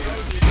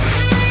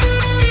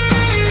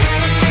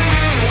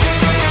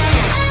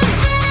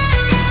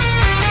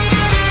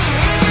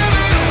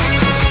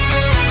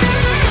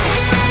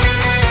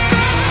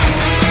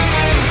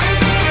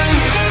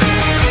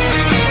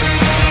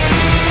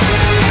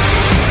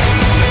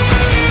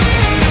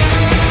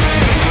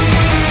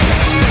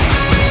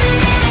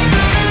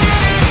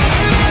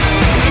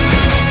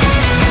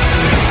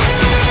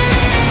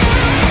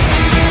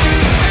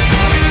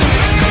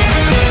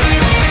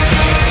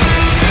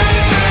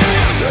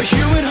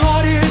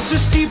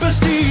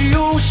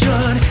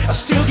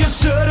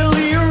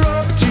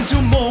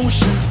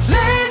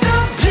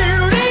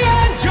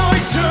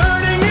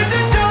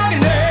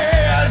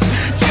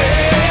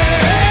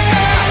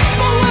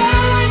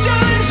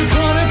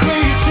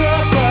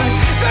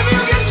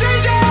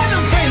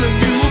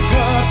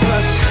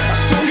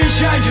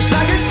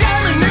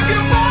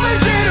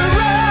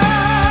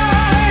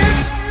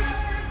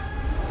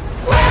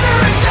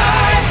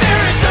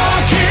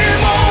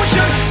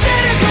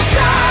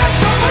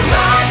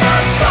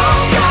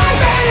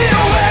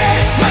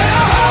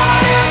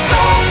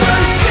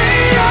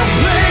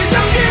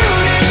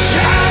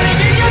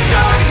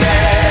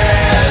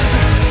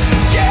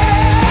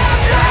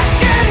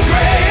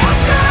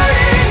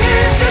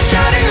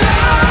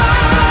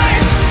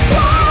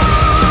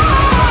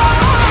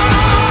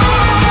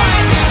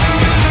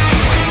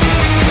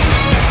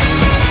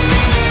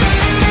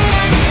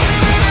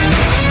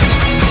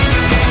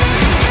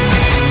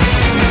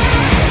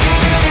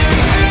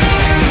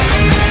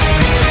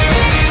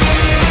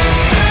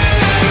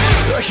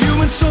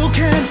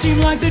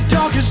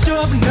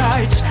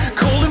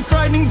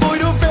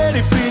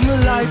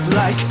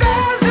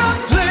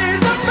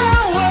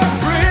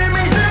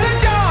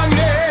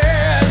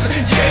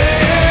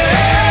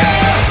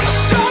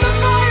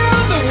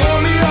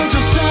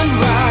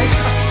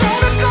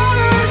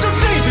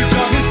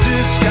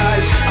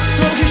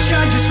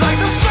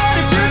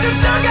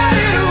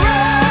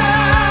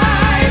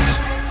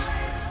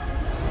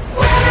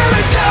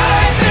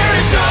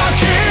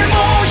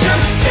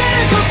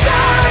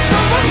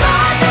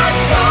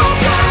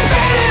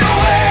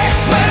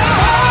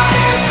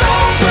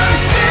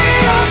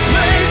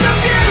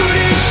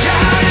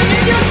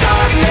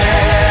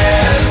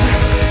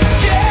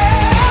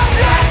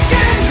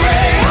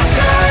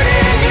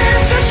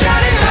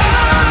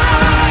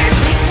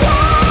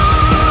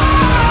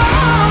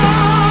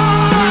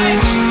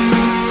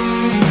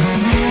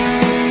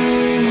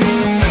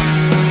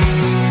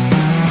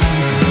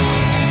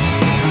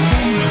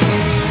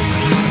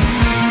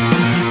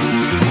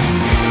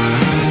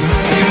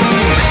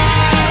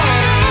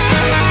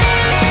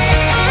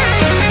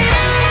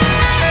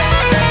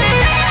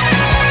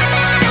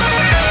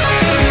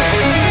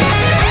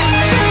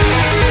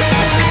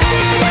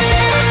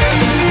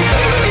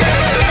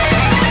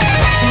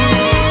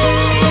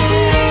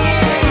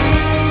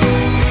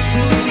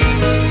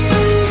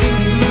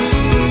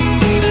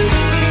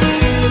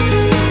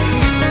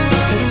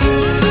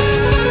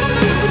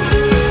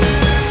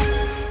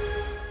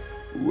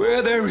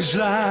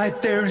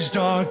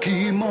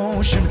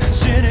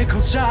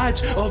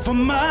 Of a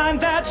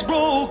mind that's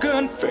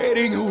broken,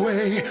 fading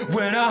away.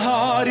 When our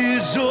heart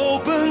is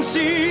open,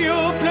 see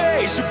your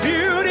place of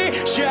beauty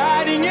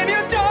shining in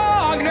your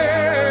darkness.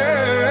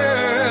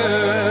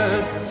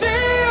 See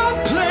your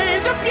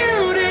place of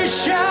beauty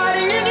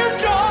shining in your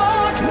darkness.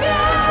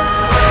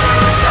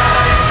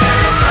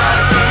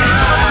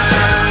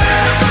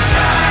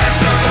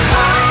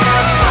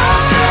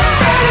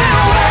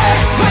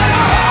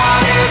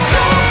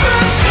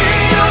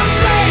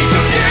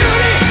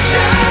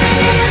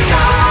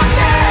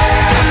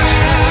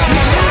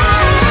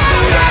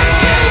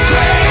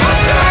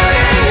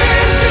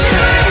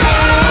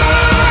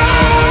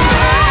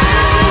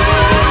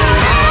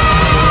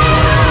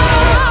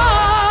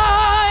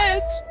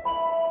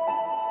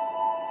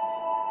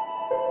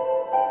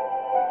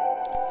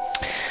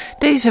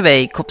 Deze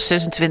week op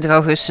 26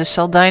 augustus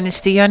zal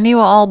Dynasty haar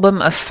nieuwe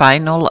album A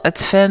Final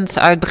Advent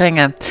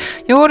uitbrengen.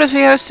 Je hoorde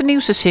zojuist de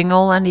nieuwste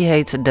single en die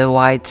heet The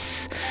White.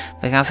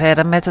 We gaan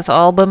verder met het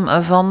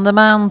album van de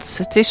maand.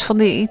 Het is van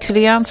de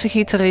Italiaanse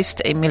gitarist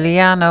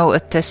Emiliano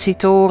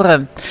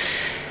Tessitore.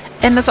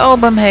 En het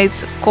album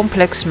heet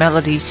Complex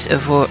Melodies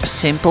for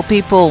Simple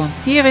People.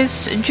 Hier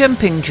is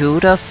Jumping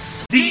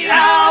Judas. The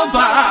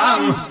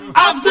album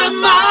of the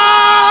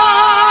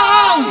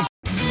month.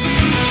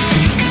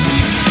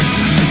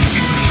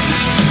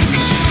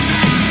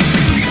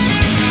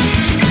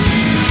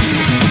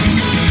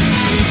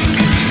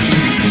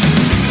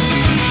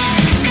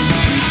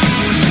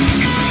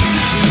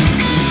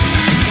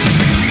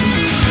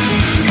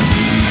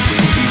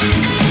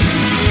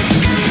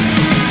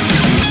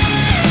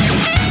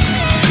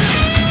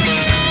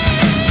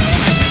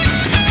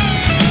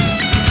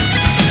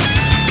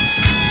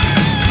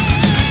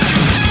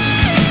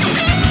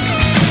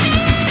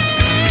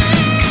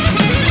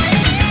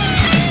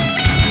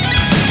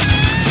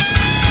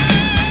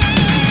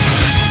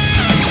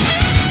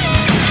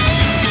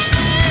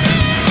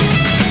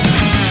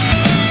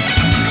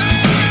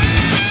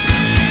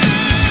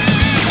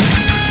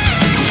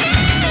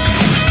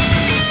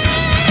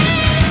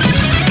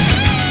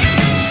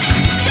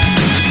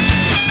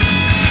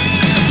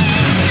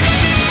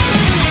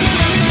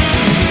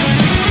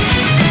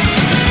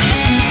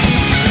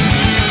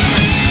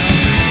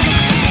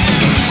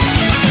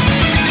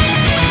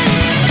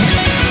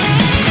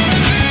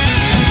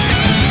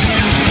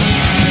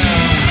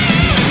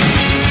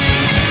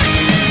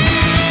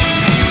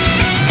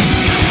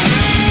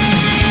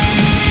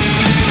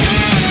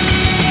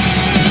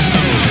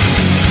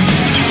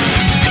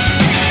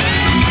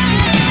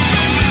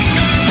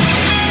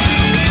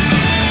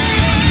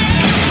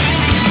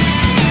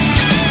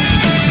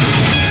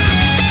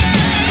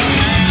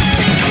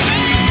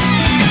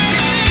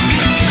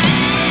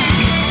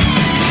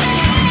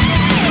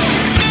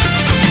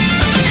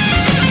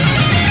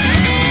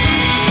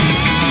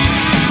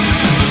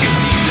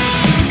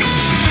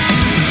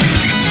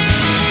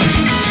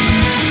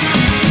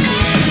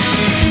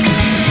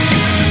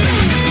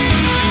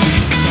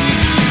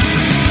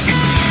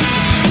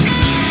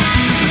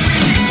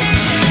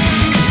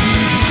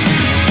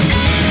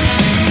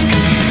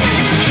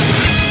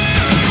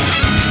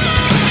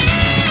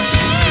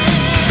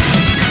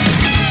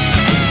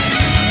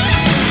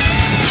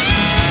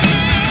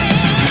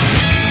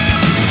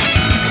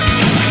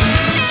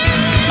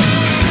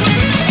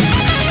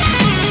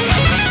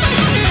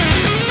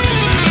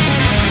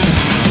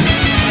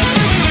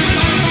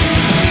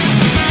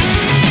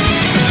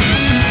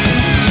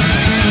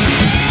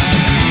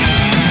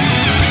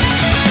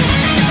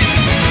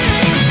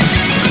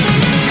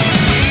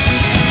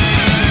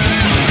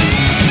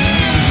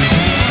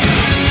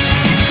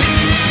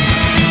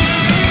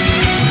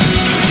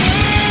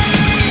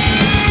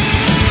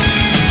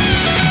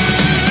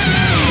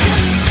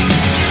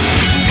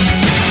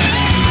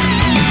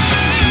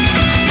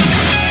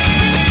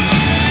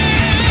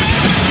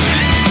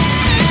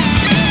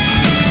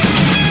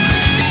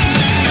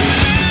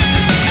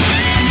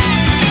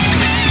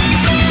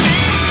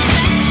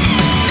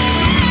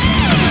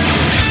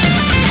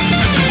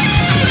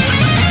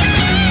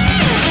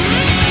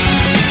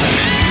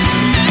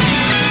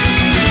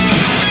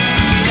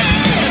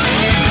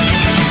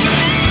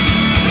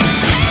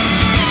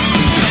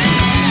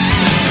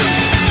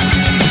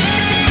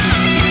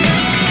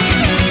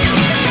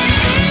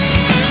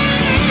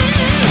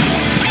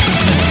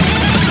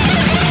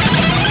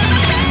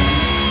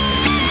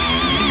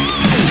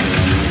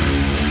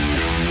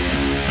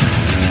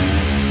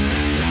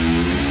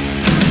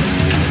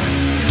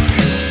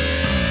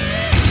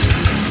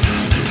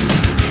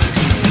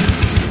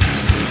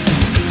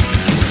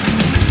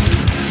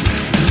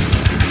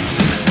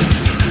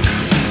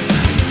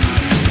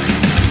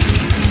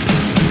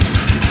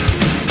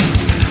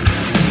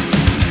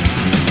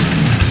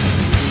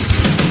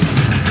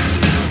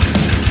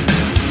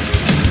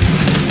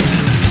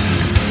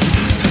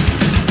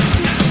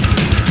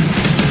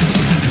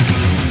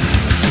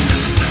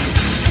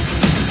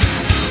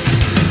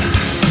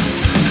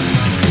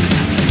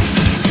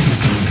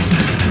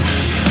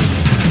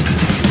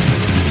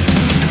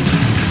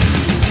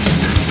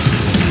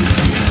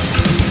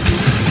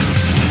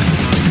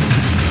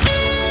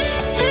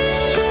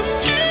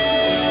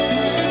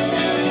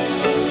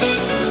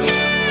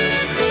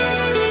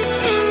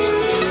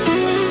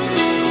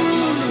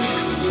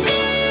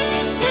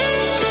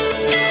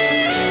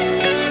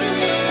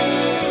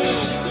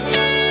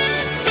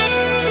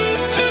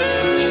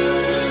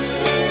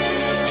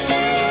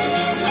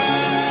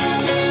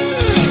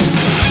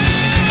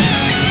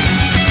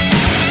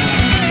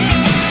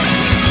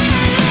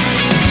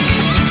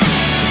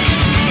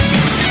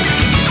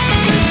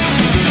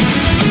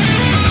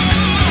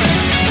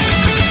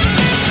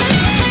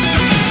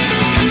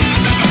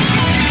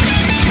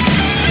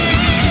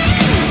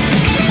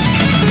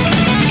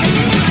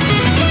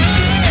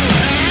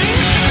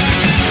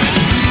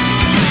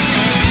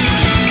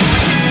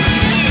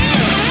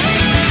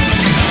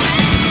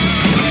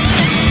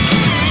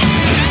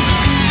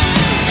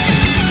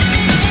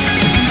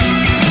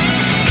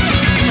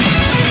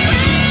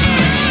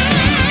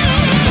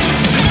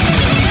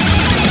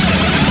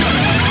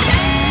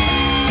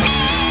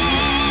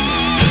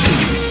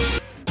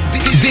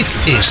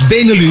 Dit is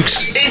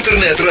Benelux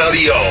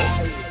Internetradio.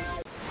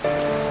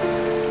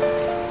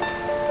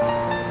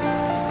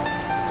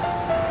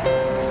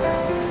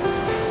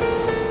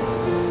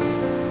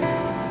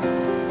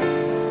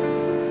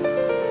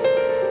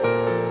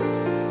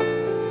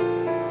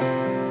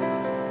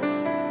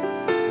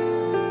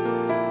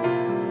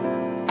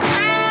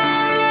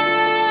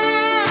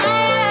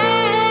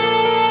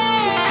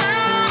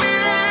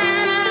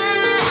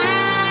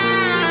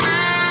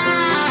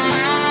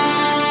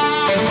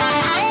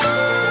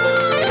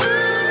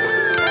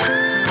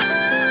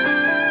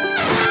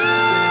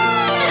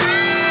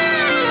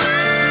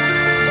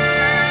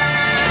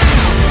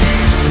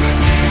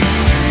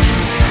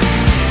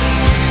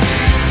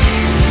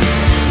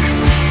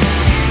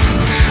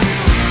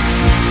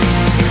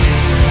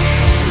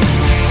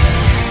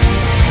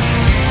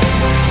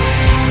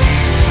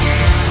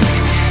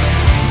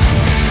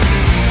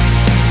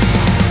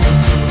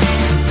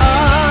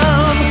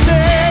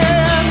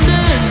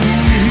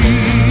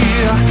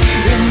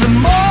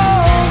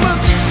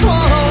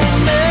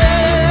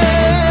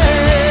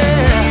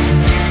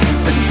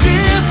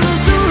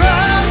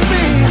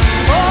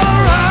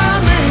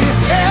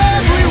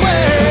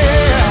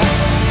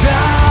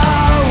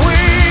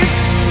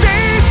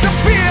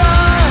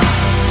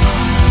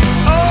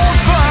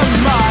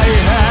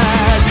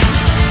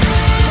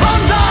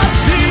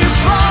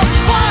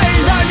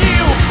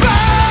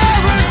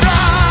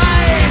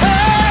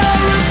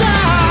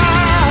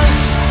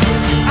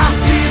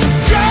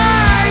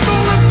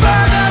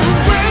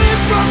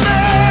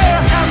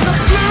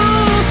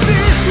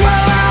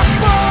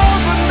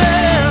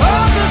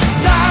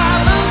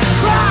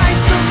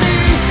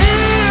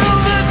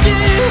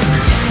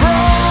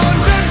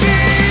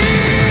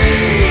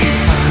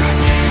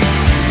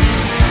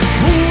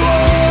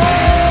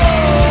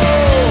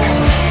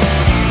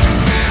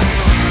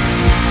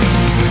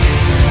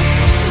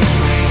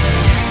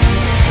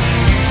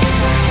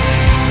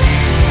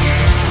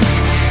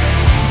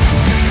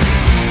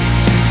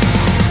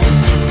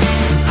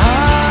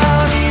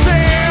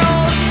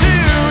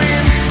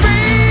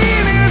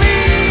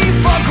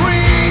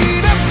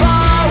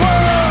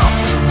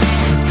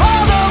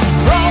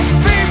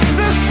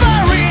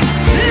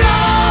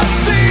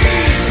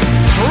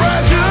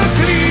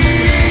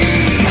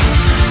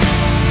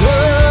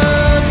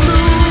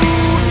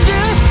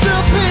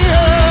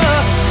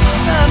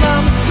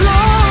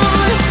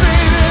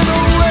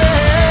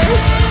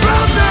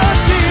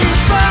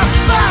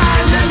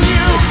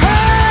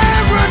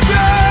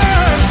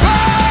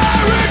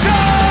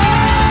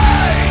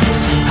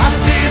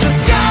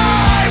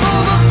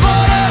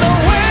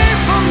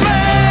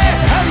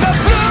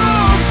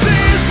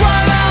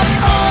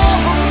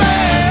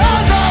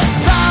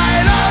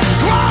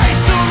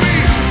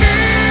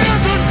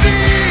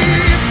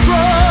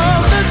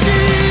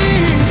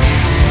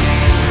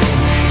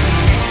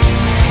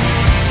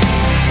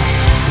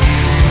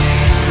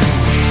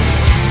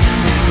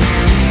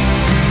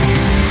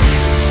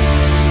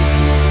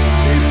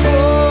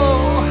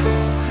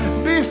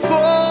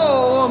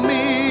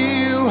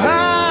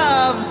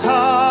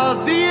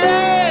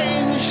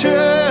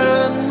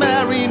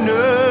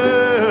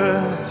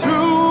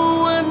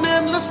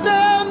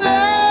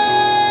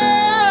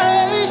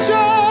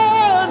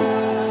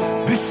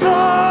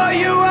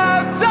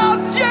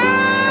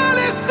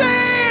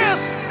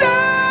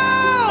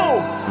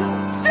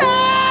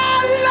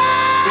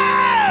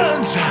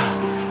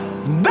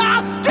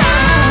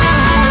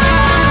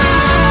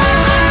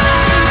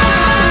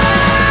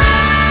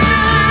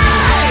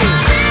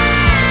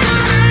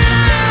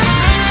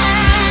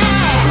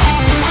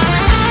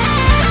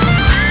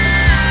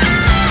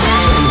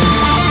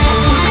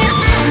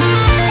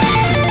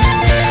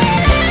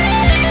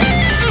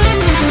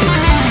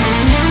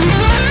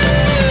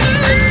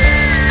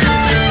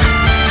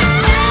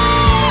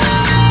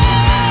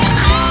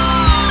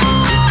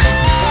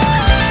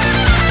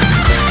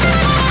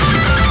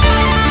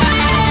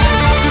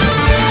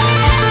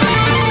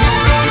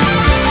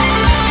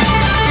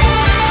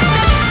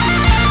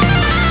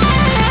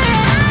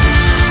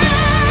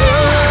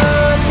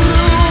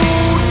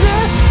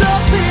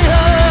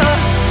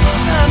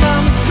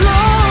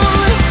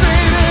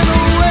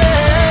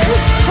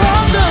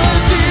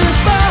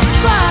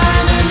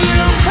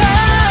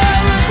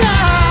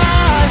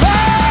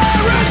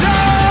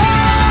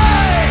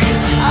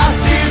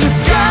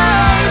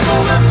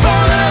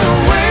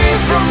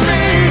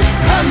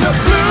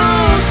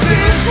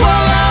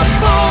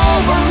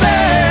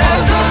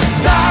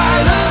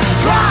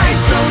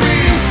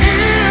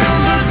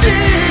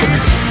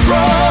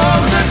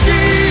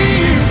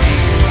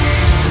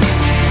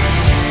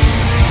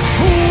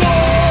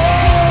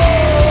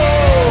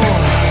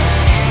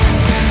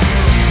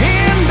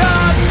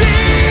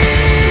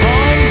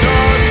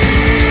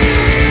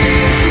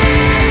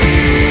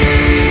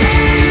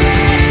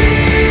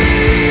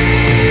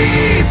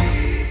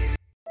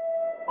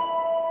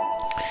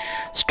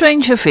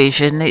 Stranger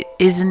Vision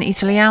is een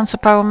Italiaanse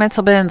power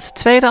metal band. Het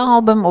tweede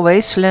album,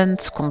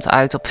 Wasteland, komt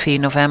uit op 4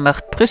 november.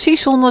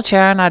 Precies 100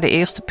 jaar na de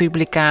eerste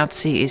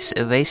publicatie is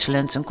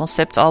Wasteland een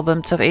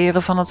conceptalbum ter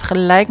ere van het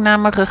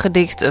gelijknamige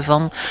gedicht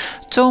van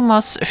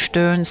Thomas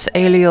Stearns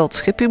Eliot,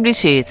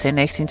 gepubliceerd in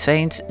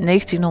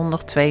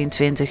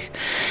 1922.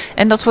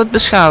 En dat wordt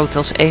beschouwd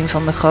als een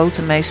van de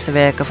grote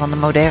meesterwerken van de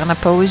moderne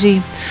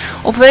poëzie.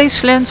 Op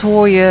Wasteland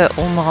hoor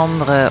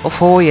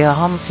je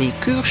Hansi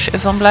Kürsch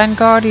van Blind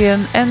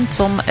Guardian en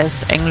Tom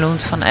S.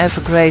 Englund van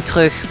Evergrey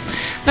terug.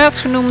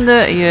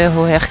 Laatstgenoemde, je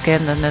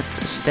herkende het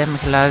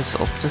stemgeluid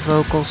op de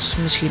vocals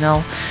misschien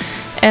al.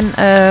 En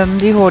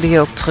die hoorde je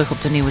ook terug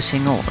op de nieuwe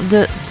single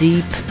The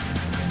Deep.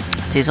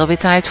 Het is alweer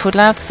tijd voor het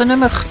laatste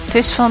nummer. Het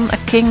is van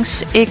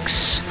Kings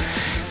X.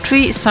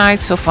 Three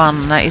Sides of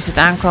One. Nou is het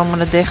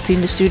aankomende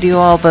 13e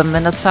studioalbum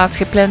en dat staat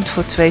gepland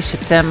voor 2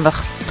 september.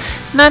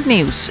 Na het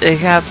nieuws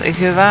gaat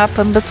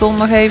Gewapend Beton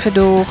nog even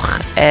door.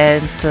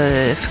 En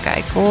even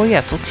kijken hoor,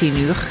 ja, tot 10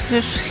 uur.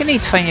 Dus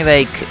geniet van je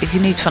week.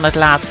 Geniet van het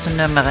laatste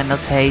nummer en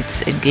dat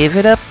heet Give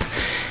It Up.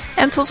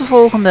 En tot de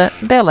volgende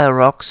Bel Air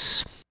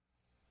Rocks.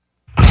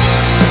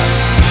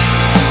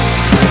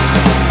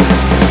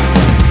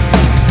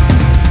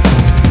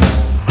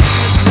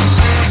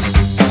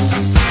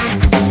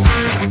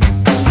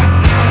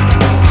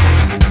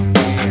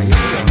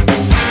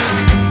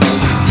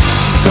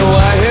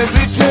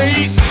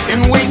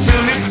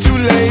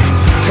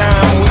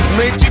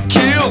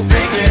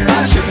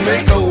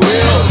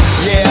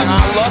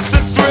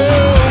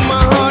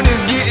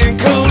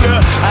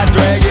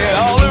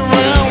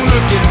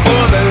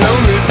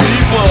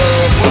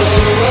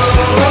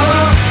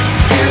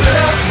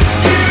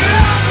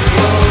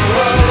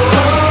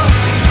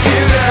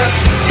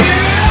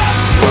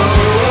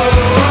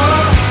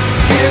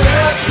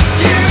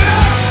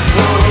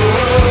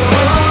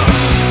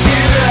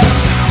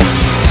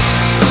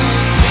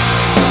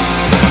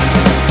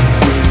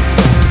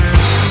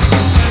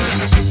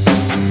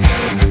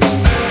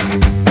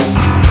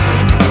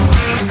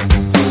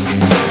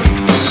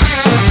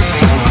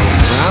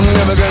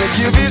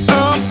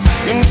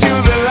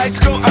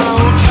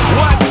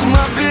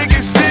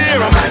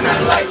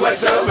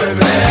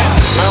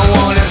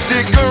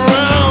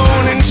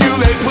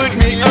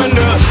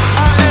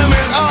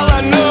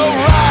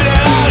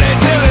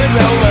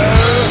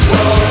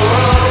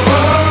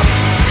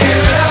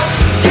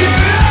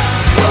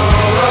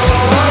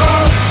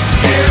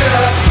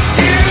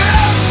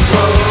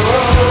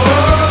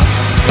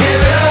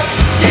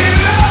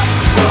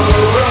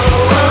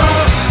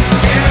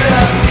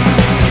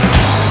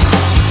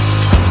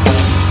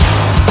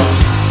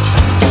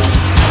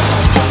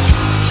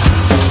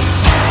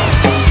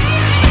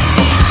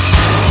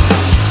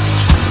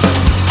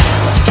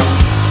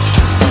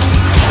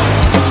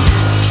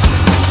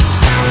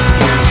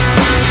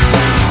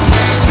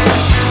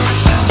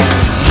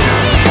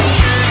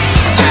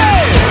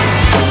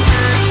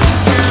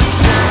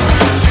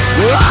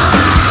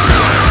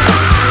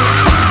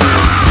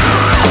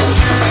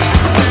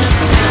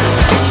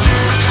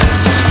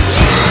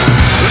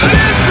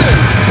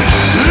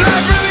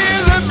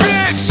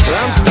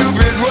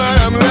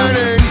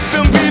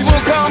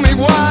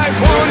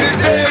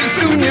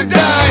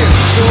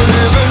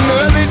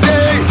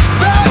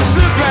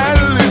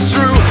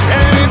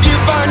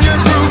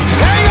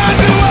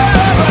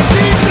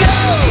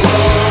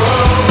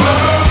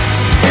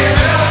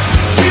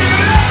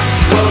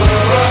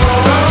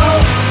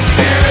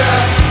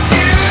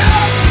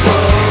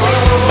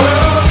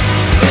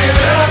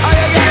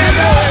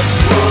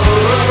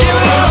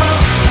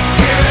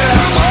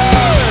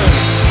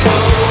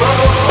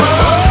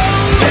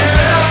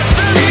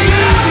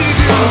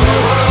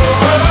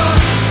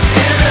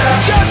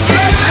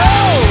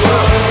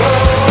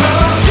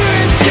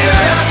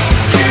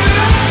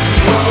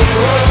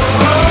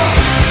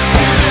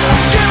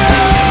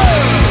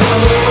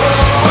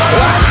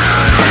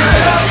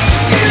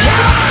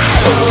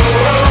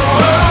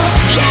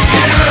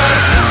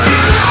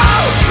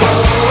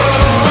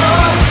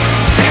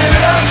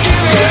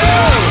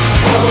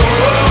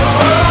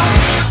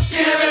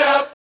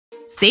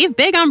 Save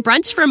big on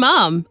brunch for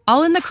mom,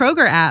 all in the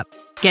Kroger app.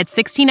 Get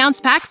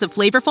 16-ounce packs of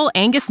flavorful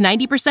Angus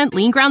 90%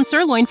 lean ground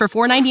sirloin for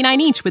 $4.99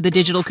 each with a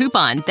digital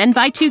coupon. Then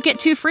buy 2, get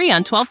 2 free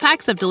on 12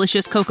 packs of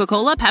delicious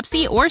Coca-Cola,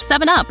 Pepsi, or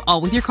 7-Up,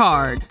 all with your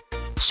card.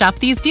 Shop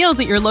these deals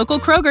at your local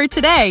Kroger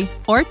today,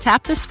 or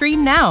tap the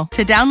screen now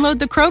to download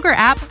the Kroger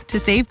app to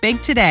save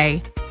big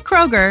today.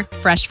 Kroger,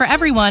 fresh for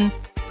everyone.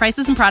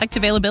 Prices and product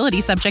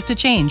availability subject to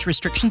change.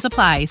 Restrictions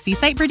apply. See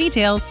site for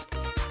details.